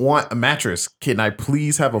don't want a mattress. Can I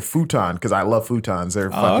please have a futon? Because I love futons.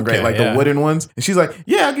 They're fucking great. Like the wooden ones. And she's like,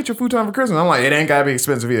 yeah, I'll get your futon for Christmas. I'm like, it ain't gotta be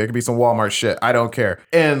expensive either. It could be some Walmart shit. I don't care.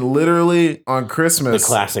 And literally on Christmas, the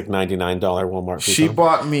classic $99 Walmart futon. She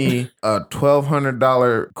bought me a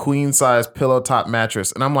 $1,200 queen size pillow top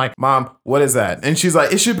mattress. And I'm like, Mom, what is that? And she's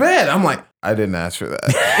like, it's your bed. I'm like, I didn't ask for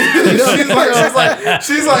that.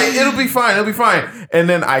 she's like, it'll be fine. It'll be fine. And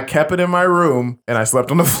then I kept it in my room and I slept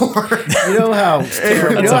on the floor. You know how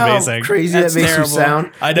amazing. Crazy that makes you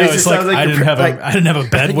sound? I know. It's like I didn't have a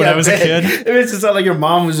bed when I was a kid. It makes it sound like your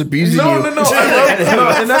mom was abusing you. No. And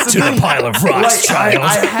that's to the pile of rocks, child.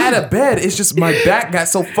 I had a bed. It's just my back got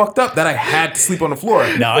so fucked up that I had to sleep on the floor.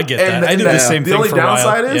 No, I get that. I did the same thing for a while. The only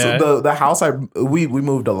downside is the house we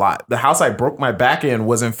moved a lot. The house I broke my back in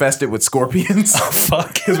was infested with scorpions. Oh,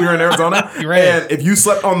 fuck. Because we were in Arizona. Right. And if you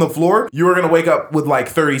slept on the floor, you were going to wake up with like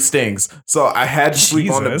 30 stings. So I had to sleep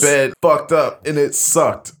on the bed, fucked up, and it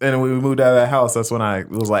sucked. And when we moved out of that house, that's when I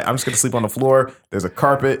was like, I'm just going to sleep on the floor. There's a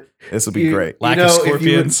carpet. This will be great. Lack of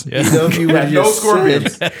scorpions. If you would no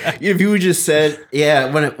scorpions. If you would just said,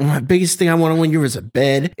 yeah, when my biggest thing I wanted one year was a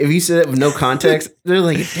bed. If you said it with no context, they're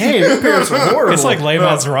like, damn, your parents were horrible. It's like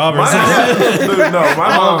Lehman's Robbers.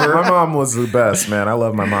 My mom was the best, man. I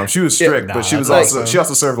love my mom. She was strict, but she was she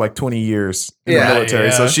also served like 20 years in the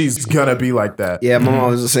military, so she's gonna be like that. Yeah, my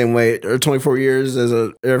mom was the same way. 24 years as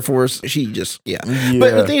a Air Force. She just But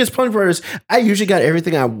the thing is, funny part is, I usually got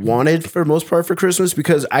everything I wanted for the most part for Christmas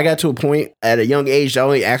because I got to a point at a young age I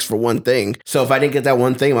only asked for one thing. So if I didn't get that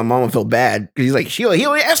one thing, my mom would feel bad because he's like, he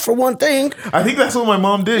only asked for one thing. I think that's what my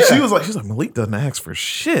mom did. She was like, Malik doesn't ask for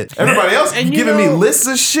shit. Everybody else giving me lists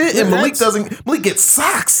of shit, and Malik gets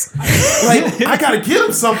socks. Like I gotta get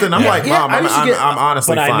him something. I'm like, Mom, I'm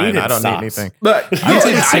honestly fine. I don't need anything. But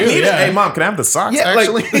I need it. Hey, Mom, can I have the socks? Yeah,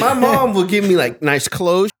 actually, like, my mom will give me like nice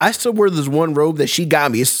clothes. I still wear this one robe that she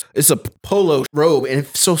got me. It's a polo robe, and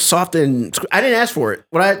it's so soft, and I didn't ask for it.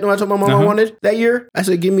 When I told my mom I wanted that year, I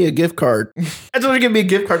said, give me a gift card. I told her to give me a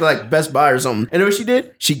gift card to like Best Buy or something. And what she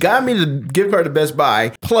did? She got me the gift card to Best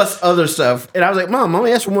Buy plus other stuff. And I was like, Mom, I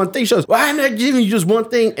only asked for one thing. She goes, well, I'm not giving you just one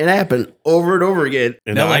thing. And it happened over and over again.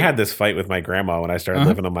 And I had this fight with my grandma when I started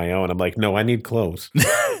living on my own. I'm like, no, I need clothes.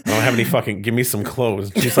 I don't have any give me some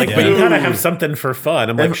clothes. She's like, but you gotta have something for fun.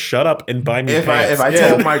 I'm like, shut up and buy me pants. If I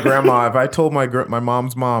told my grandma, my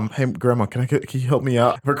mom's mom, hey, Grandma, can you help me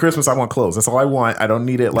out? For Christmas, I want clothes. That's all I want. I don't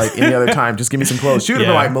need it like any other time. Just give me some clothes. She would have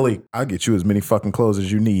been like, Malik, I'll get you as many fucking clothes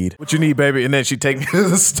as you need. What you need, baby? And then she'd take me to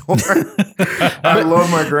the store. I love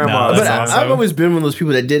my grandma. But I've always been one of those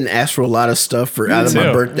people that didn't ask for a lot of stuff for either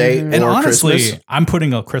my birthday and or honestly, Christmas. I'm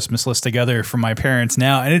putting a Christmas list together for my parents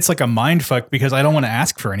now, and it's like a mind fuck because I don't want to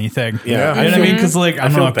ask for anything. Yeah. You know what I mean? Because like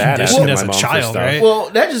I'm not conditioned as a child, right? Well,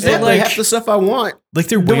 that just like half the stuff I want. Like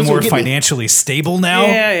they're way more financially stable now.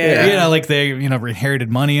 Yeah. You know, like they, inherited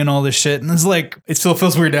money and all this shit. And it's like, it still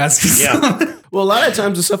feels weird to ask for something. Well, a lot of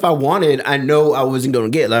times the stuff I wanted, I know I wasn't going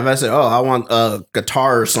to get. Like if I said, oh, I want a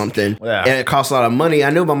guitar or something, and it costs a lot of money, I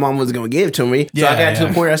knew my mom wasn't going to give it to me. So I got to the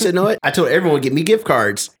point where I said, no, what? I told everyone to give me gift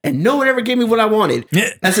cards. And no one ever gave me what I wanted.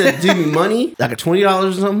 I said, give me money, like a $20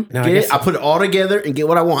 or something. I put it all together and get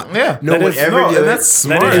what I want. Yeah. No one ever did. That's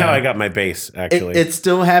smart. That is how I got my base, actually. It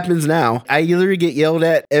still happens now. I literally get yelled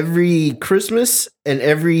at every Christmas And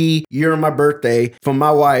every year on my birthday from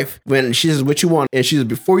my wife, when she says, what you want? And she says,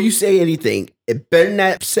 before you say anything, it better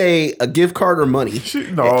not say a gift card or money.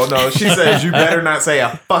 No. She says you better not say a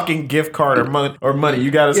fucking gift card or money. You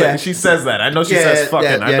gotta say. She says that. I know she says fucking.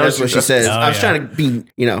 Yeah, I know that's what she says. I was trying to be,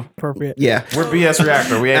 appropriate. Yeah, we're BS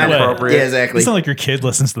Reactor. We ain't appropriate. Yeah, exactly. It's not like your kid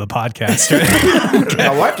listens to the podcast. Right?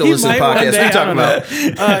 My wife don't listen to podcasts. What are you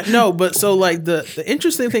talking about? No, but so like the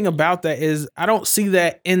interesting thing about that is I don't see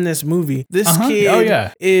that in this movie. This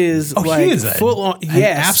kid is like he is full on.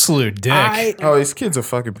 Yes, absolute dick. His kid's a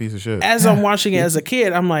fucking piece of shit. As I'm watching it as a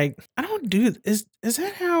kid, I'm like, I don't do this. Is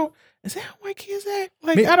that how white kids act?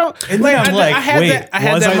 Like, I don't. And like, I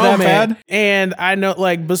had that moment, and I know,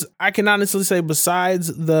 like, I can honestly say,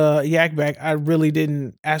 besides the yak bag, I really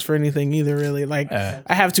didn't ask for anything either. Really, like, I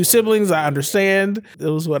have 2 siblings. I understand. It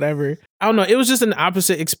was whatever. I don't know. It was just an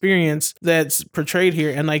opposite experience that's portrayed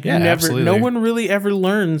here, and like, no one really ever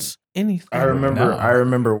learns anything. I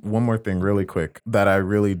remember one more thing really quick that I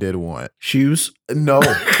really did want. Shoes? No.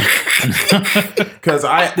 Because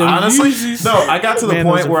I got to the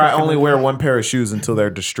point where I only wear one pair of shoes until they're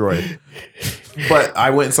destroyed. But I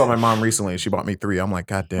went and saw my mom recently and she bought me 3. I'm like,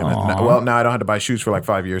 God damn it. Now I don't have to buy shoes for like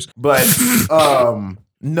 5 years. But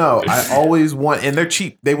no, I always want, and they're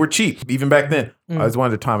cheap. They were cheap even back then. I always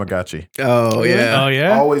wanted a Tamagotchi. Oh yeah. Oh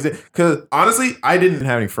yeah. Always, because honestly, I didn't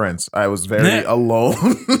have any friends. I was very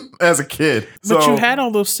alone as a kid. But you had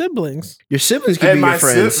all those siblings. Your siblings can be your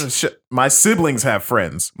friends. My siblings have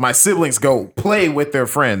friends. My siblings go play with their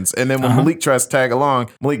friends, and then when Malik tries to tag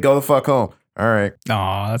along, Malik, go the fuck home. All right.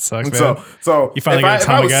 Aw, that sucks, man. So you finally got a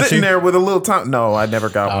Tamagotchi? If I was sitting there with a little time, no, I never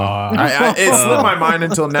got one. It slipped my mind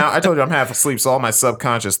until now. I told you I'm half asleep, so all my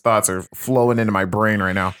subconscious thoughts are flowing into my brain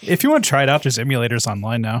right now. If you want to try it out, there's emulators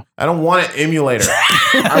online now. I don't want an emulator.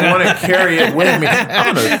 I want to carry it with me.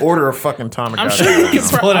 I'm going to order a fucking Tamagotchi. I'm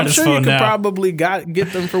sure you could probably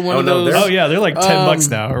get them for one of those. They're like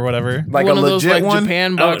 $10 now or whatever. Like one a legit those, like, one?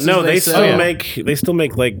 Japan boxes. No, they still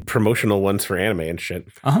make like promotional ones for anime and shit.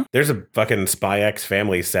 There's a fucking Spy X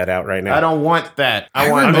Family set out right now. I don't want that.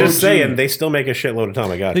 I'm just saying, they still make a shitload of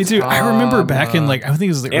Tamagotchi. They do. I remember back in like, I think it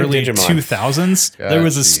was the early Digimon. 2000s, there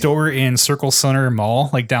was a store in Circle Center Mall,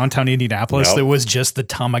 like downtown Indianapolis, that was just the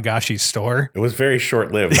Tamagotchi store. It was very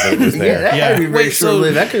short-lived, but it was there. That would be very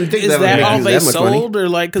short-lived. I couldn't think is that all they sold? Or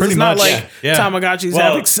like, because it's not like Tamagotchis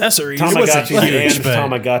have accessories. Tamagotchi and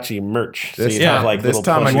Tamagotchi merch. This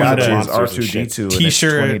Tamagotchi is R2-D2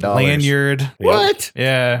 T-shirt, lanyard. What?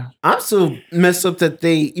 Yeah. I'm so messed up that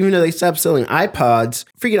even though they stopped selling iPods,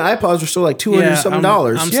 freaking iPods were still like $200-something.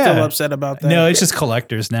 I'm still upset about that. No, it's just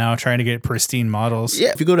collectors now trying to get pristine models.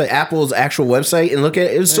 Yeah, if you go to Apple's actual website and look at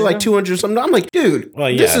it, it was still like $200-something. I'm like, dude,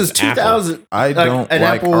 this is 2000. I don't like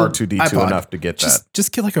Apple R2-D2 iPod. enough to get that.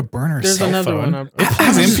 Just get like a burner There's cell another phone. one. It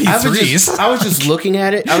plays MP3s. I was just looking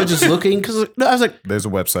at it. I was just looking because I was like, there's a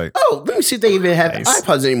website. oh, let me see if they even have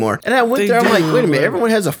iPods anymore. And I went there. I'm like, wait a minute. Everyone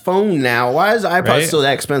has a phone now. Why is the iPod still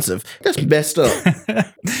that expensive? That's messed up.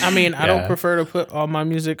 I mean, I don't prefer to put all my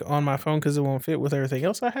music on my phone because it won't fit with everything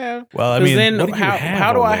else I have. Well, I mean, then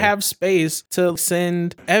how do I have space to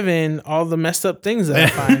send Evan all the messed up things that I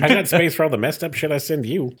find? I got space for all the messed up shit I send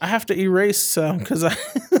you. I have to erase some because I.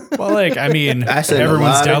 Well, like, I mean,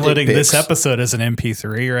 everyone's downloading this episode as an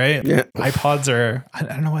MP3, right? Yeah. iPods are, I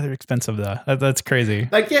don't know why they're expensive though. That's crazy.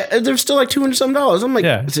 Like, yeah, they're still like $200-something. I'm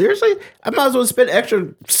like, seriously? I might as well spend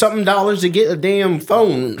extra something dollars to get a damn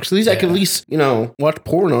phone. At least I can watch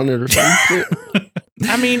porn on it or something.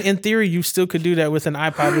 I mean, in theory, you still could do that with an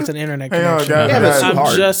iPod with an internet connection.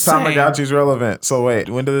 I'm just saying. Tamagotchi's relevant. So wait,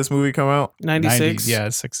 when did this movie come out? 96. Yeah,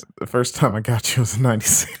 6. The first Tamagotchi was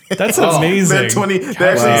 96. That's amazing. They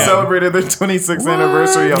actually celebrated their 26th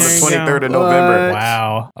anniversary on the 23rd of November.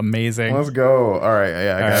 Wow, amazing. Let's go. All right,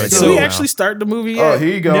 yeah, I got it. Did we actually start the movie yet? Oh,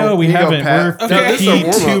 here you go. No, we haven't. We're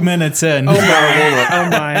 2 minutes in. Oh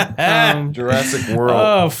my. Jurassic World.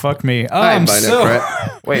 Oh, fuck me. I'm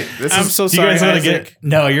so sorry, Isaac.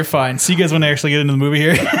 No, you're fine. So you guys want to actually get into the movie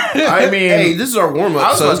here? I mean, hey, this is our warm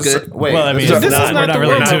up, so it's good. Wait, well, I mean, this is not the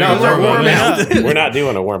warm up. We're not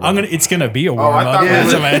doing a warm up. It's gonna be a warm up. I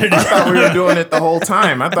thought we were doing it the whole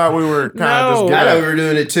time. I thought we were kind of just. I thought we were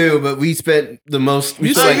doing it too, but we spent the most.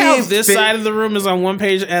 You see how this side of the room is on one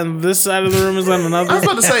page and this side of the room is on another? I was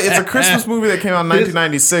about to say it's a Christmas movie that came out in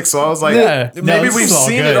 1996, so I was like, maybe we've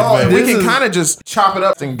seen it all. We can kind of just chop it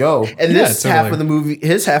up and go. And this half of the movie,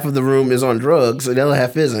 his half of the room is on drugs, and the other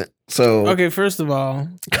half isn't. So okay, first of all,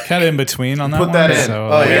 kind of in between on that. Put that in.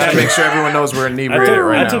 So, you gotta make sure everyone knows we're inebriated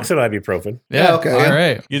right now. I took some ibuprofen. Yeah. Okay. All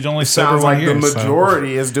right. You'd only sounds like the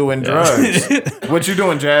majority is doing drugs. What you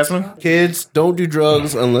doing, Jasmine? Kids, don't do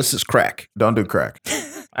drugs unless it's crack. Don't do crack.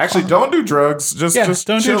 Actually, don't do drugs. Just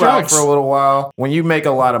don't chill out for a little while. When you make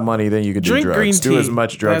a lot of money, then you can do drugs. Green tea. Do as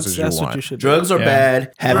much drugs as you want. What you drugs are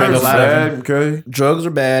bad. Having drugs are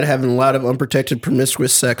bad. Having a lot of unprotected,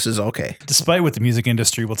 promiscuous sex is okay. Despite what the music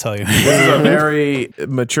industry will tell you. This is a very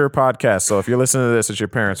mature podcast, so if you're listening to this, it's your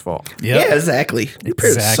parents' fault. Yep. Yeah, exactly. Your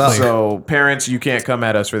parents suck. So, parents, you can't come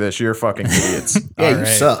at us for this. You're fucking idiots. You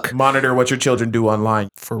suck. Monitor what your children do online.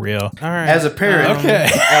 For real. All right. As a parent,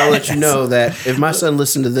 I'll let you know that if my son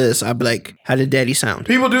listened to this, I'd be like, how did daddy sound?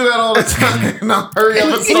 People do that all the time. No, hurry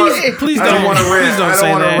up and start. Please don't. I don't want to rant. I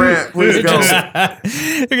don't want to rant. Please go.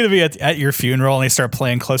 You're going to be at your funeral and they start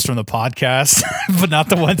playing Close from the podcast, but not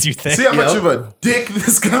the ones you think. See how much of a dick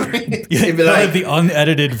this guy is? The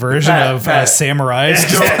unedited version of Samurais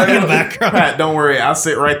in the background. Pat, don't worry. I'll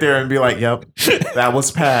sit right there and be like, yep, that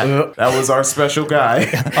was Pat. That was our special guy.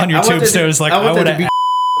 On your tombstone is like, I would have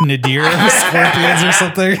Nadir or Scorpions or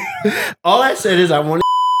something. All I said is I want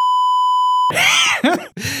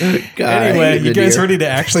Anyway, you guys ready to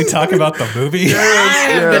actually talk about the movie? I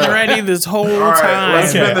have been ready this whole time.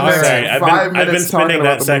 Let's spend the next 5 minutes. I've been spending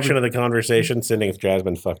that section of the conversation sending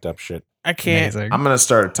Jasmine fucked up shit. I can't. Amazing. I'm gonna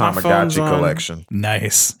start a Tamagotchi collection.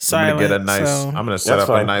 Nice. I'm gonna set up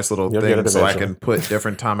a nice little thing so I can put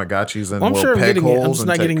different Tamagotchis in little peg holes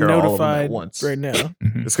and take care of all of them at once. Right now,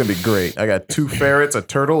 it's gonna be great. I got 2 ferrets, a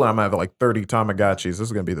turtle, and I'm gonna have like 30 Tamagotchis. This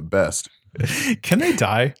is gonna be the best. Can they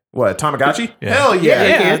die? What, Tamagotchi? Yeah. Hell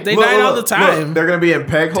yeah. They die all the time. Look, they're going to be in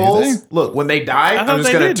peg holes. Look, when they die, I'm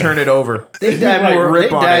just going to turn it over. They died more. They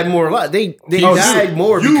died more a lot. They died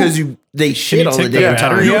more because they shit on the damn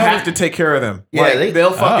time. You have to take care of them. Yeah,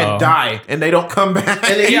 they'll fucking die and they don't come back.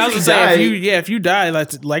 And they usually die. If you die,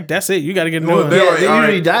 like that's it. You got to get a new one. They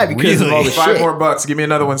usually die because of all the shit. $5 more. Give me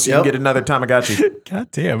another one so you can get another Tamagotchi. God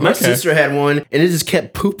damn. My sister had one and it just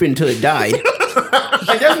kept pooping until it died.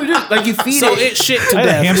 Like that's what it is. Like you feed so it shit to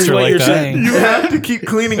death. Hamster is what like you're that. saying. You have to keep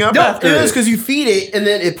cleaning up. No, it is because you feed it and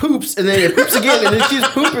then it poops and then it poops again and then she's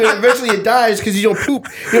pooping and eventually it dies because you don't poop.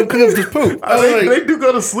 You don't clean up just poop. They do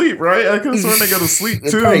go to sleep, right? I could have sworn they go to sleep too.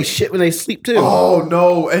 They probably shit when they sleep too. Oh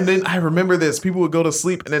no! And then I remember this. People would go to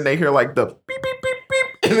sleep and then they hear like the beep beep beep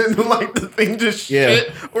beep, and then like the thing just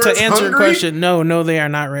shit. Or to answer your question, no, they are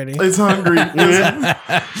not ready. It's hungry.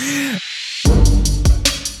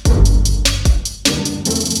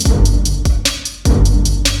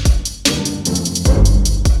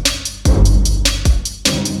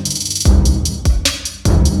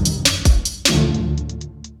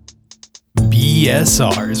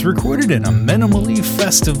 BSR is recorded in a minimally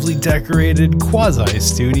festively decorated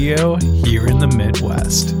quasi-studio here in the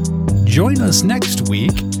Midwest. Join us next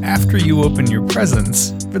week after you open your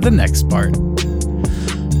presents for the next part.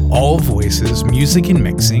 All voices, music, and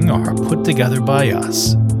mixing are put together by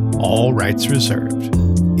us. All rights reserved.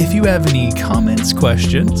 If you have any comments,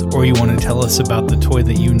 questions, or you want to tell us about the toy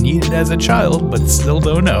that you needed as a child but still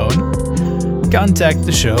don't own, contact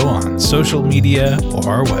the show on social media or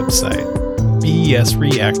our website,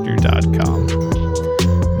 besreactor.com.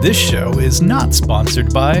 This show is not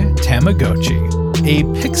sponsored by Tamagotchi, a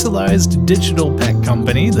pixelized digital pet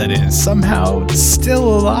company that is somehow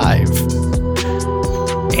still alive.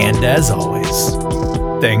 And as always,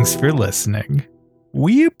 thanks for listening.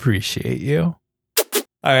 We appreciate you.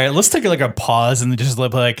 All right, let's take like a pause and just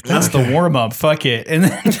like, that's the warm up. Fuck it. And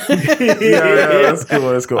then yeah, that's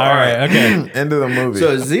cool. That's cool. All right, okay. End of the movie.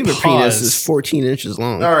 So a zebra penis is 14 inches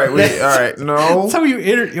long. All right, no. That's how you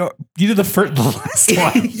did the last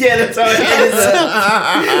one. Yeah, that's how it ended.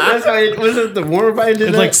 That's how it was. It the warm up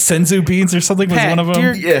ended. Like senzu beans or something was one of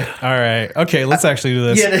them. Yeah. All right. Okay, let's actually do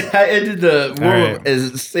this. Yeah, I ended the warm up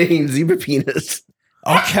as saying zebra penis.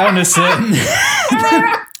 I'll count us in.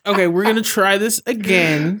 Okay, we're gonna try this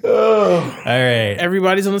again. All right.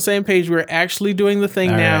 Everybody's on the same page. We're actually doing the thing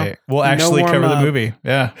now. Right. We'll actually cover the movie.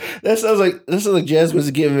 Yeah. That sounds like Jasmine's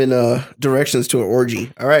giving directions to an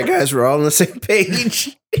orgy. All right, guys, we're all on the same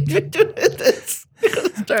page.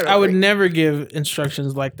 I would never give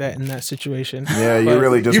instructions like that in that situation. Yeah, you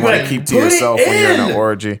really just want to keep to yourself when you're in an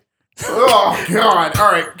orgy. Oh God!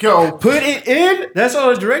 All right, go. Put it in. That's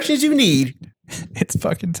all the directions you need. It's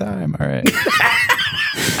fucking time. All right.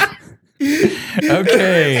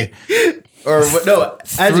 Okay. Or what? No,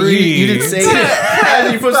 as you didn't say it.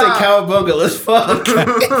 As you're supposed to say cowabunga. Let's fuck.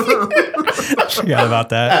 Forgot about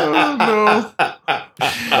that. Oh no!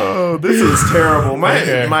 Oh, this is terrible.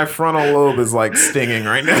 My frontal lobe is like stinging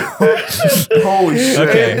right now. Holy shit!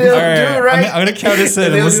 Okay, all right. Right. I'm gonna count us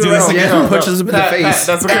in. And let's do this again. Yeah, punches him in the face.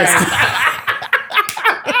 That's okay.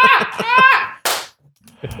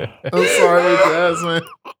 I'm sorry, Jasmine.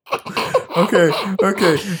 Okay.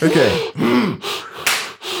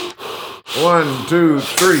 1, 2,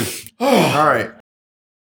 3. All right.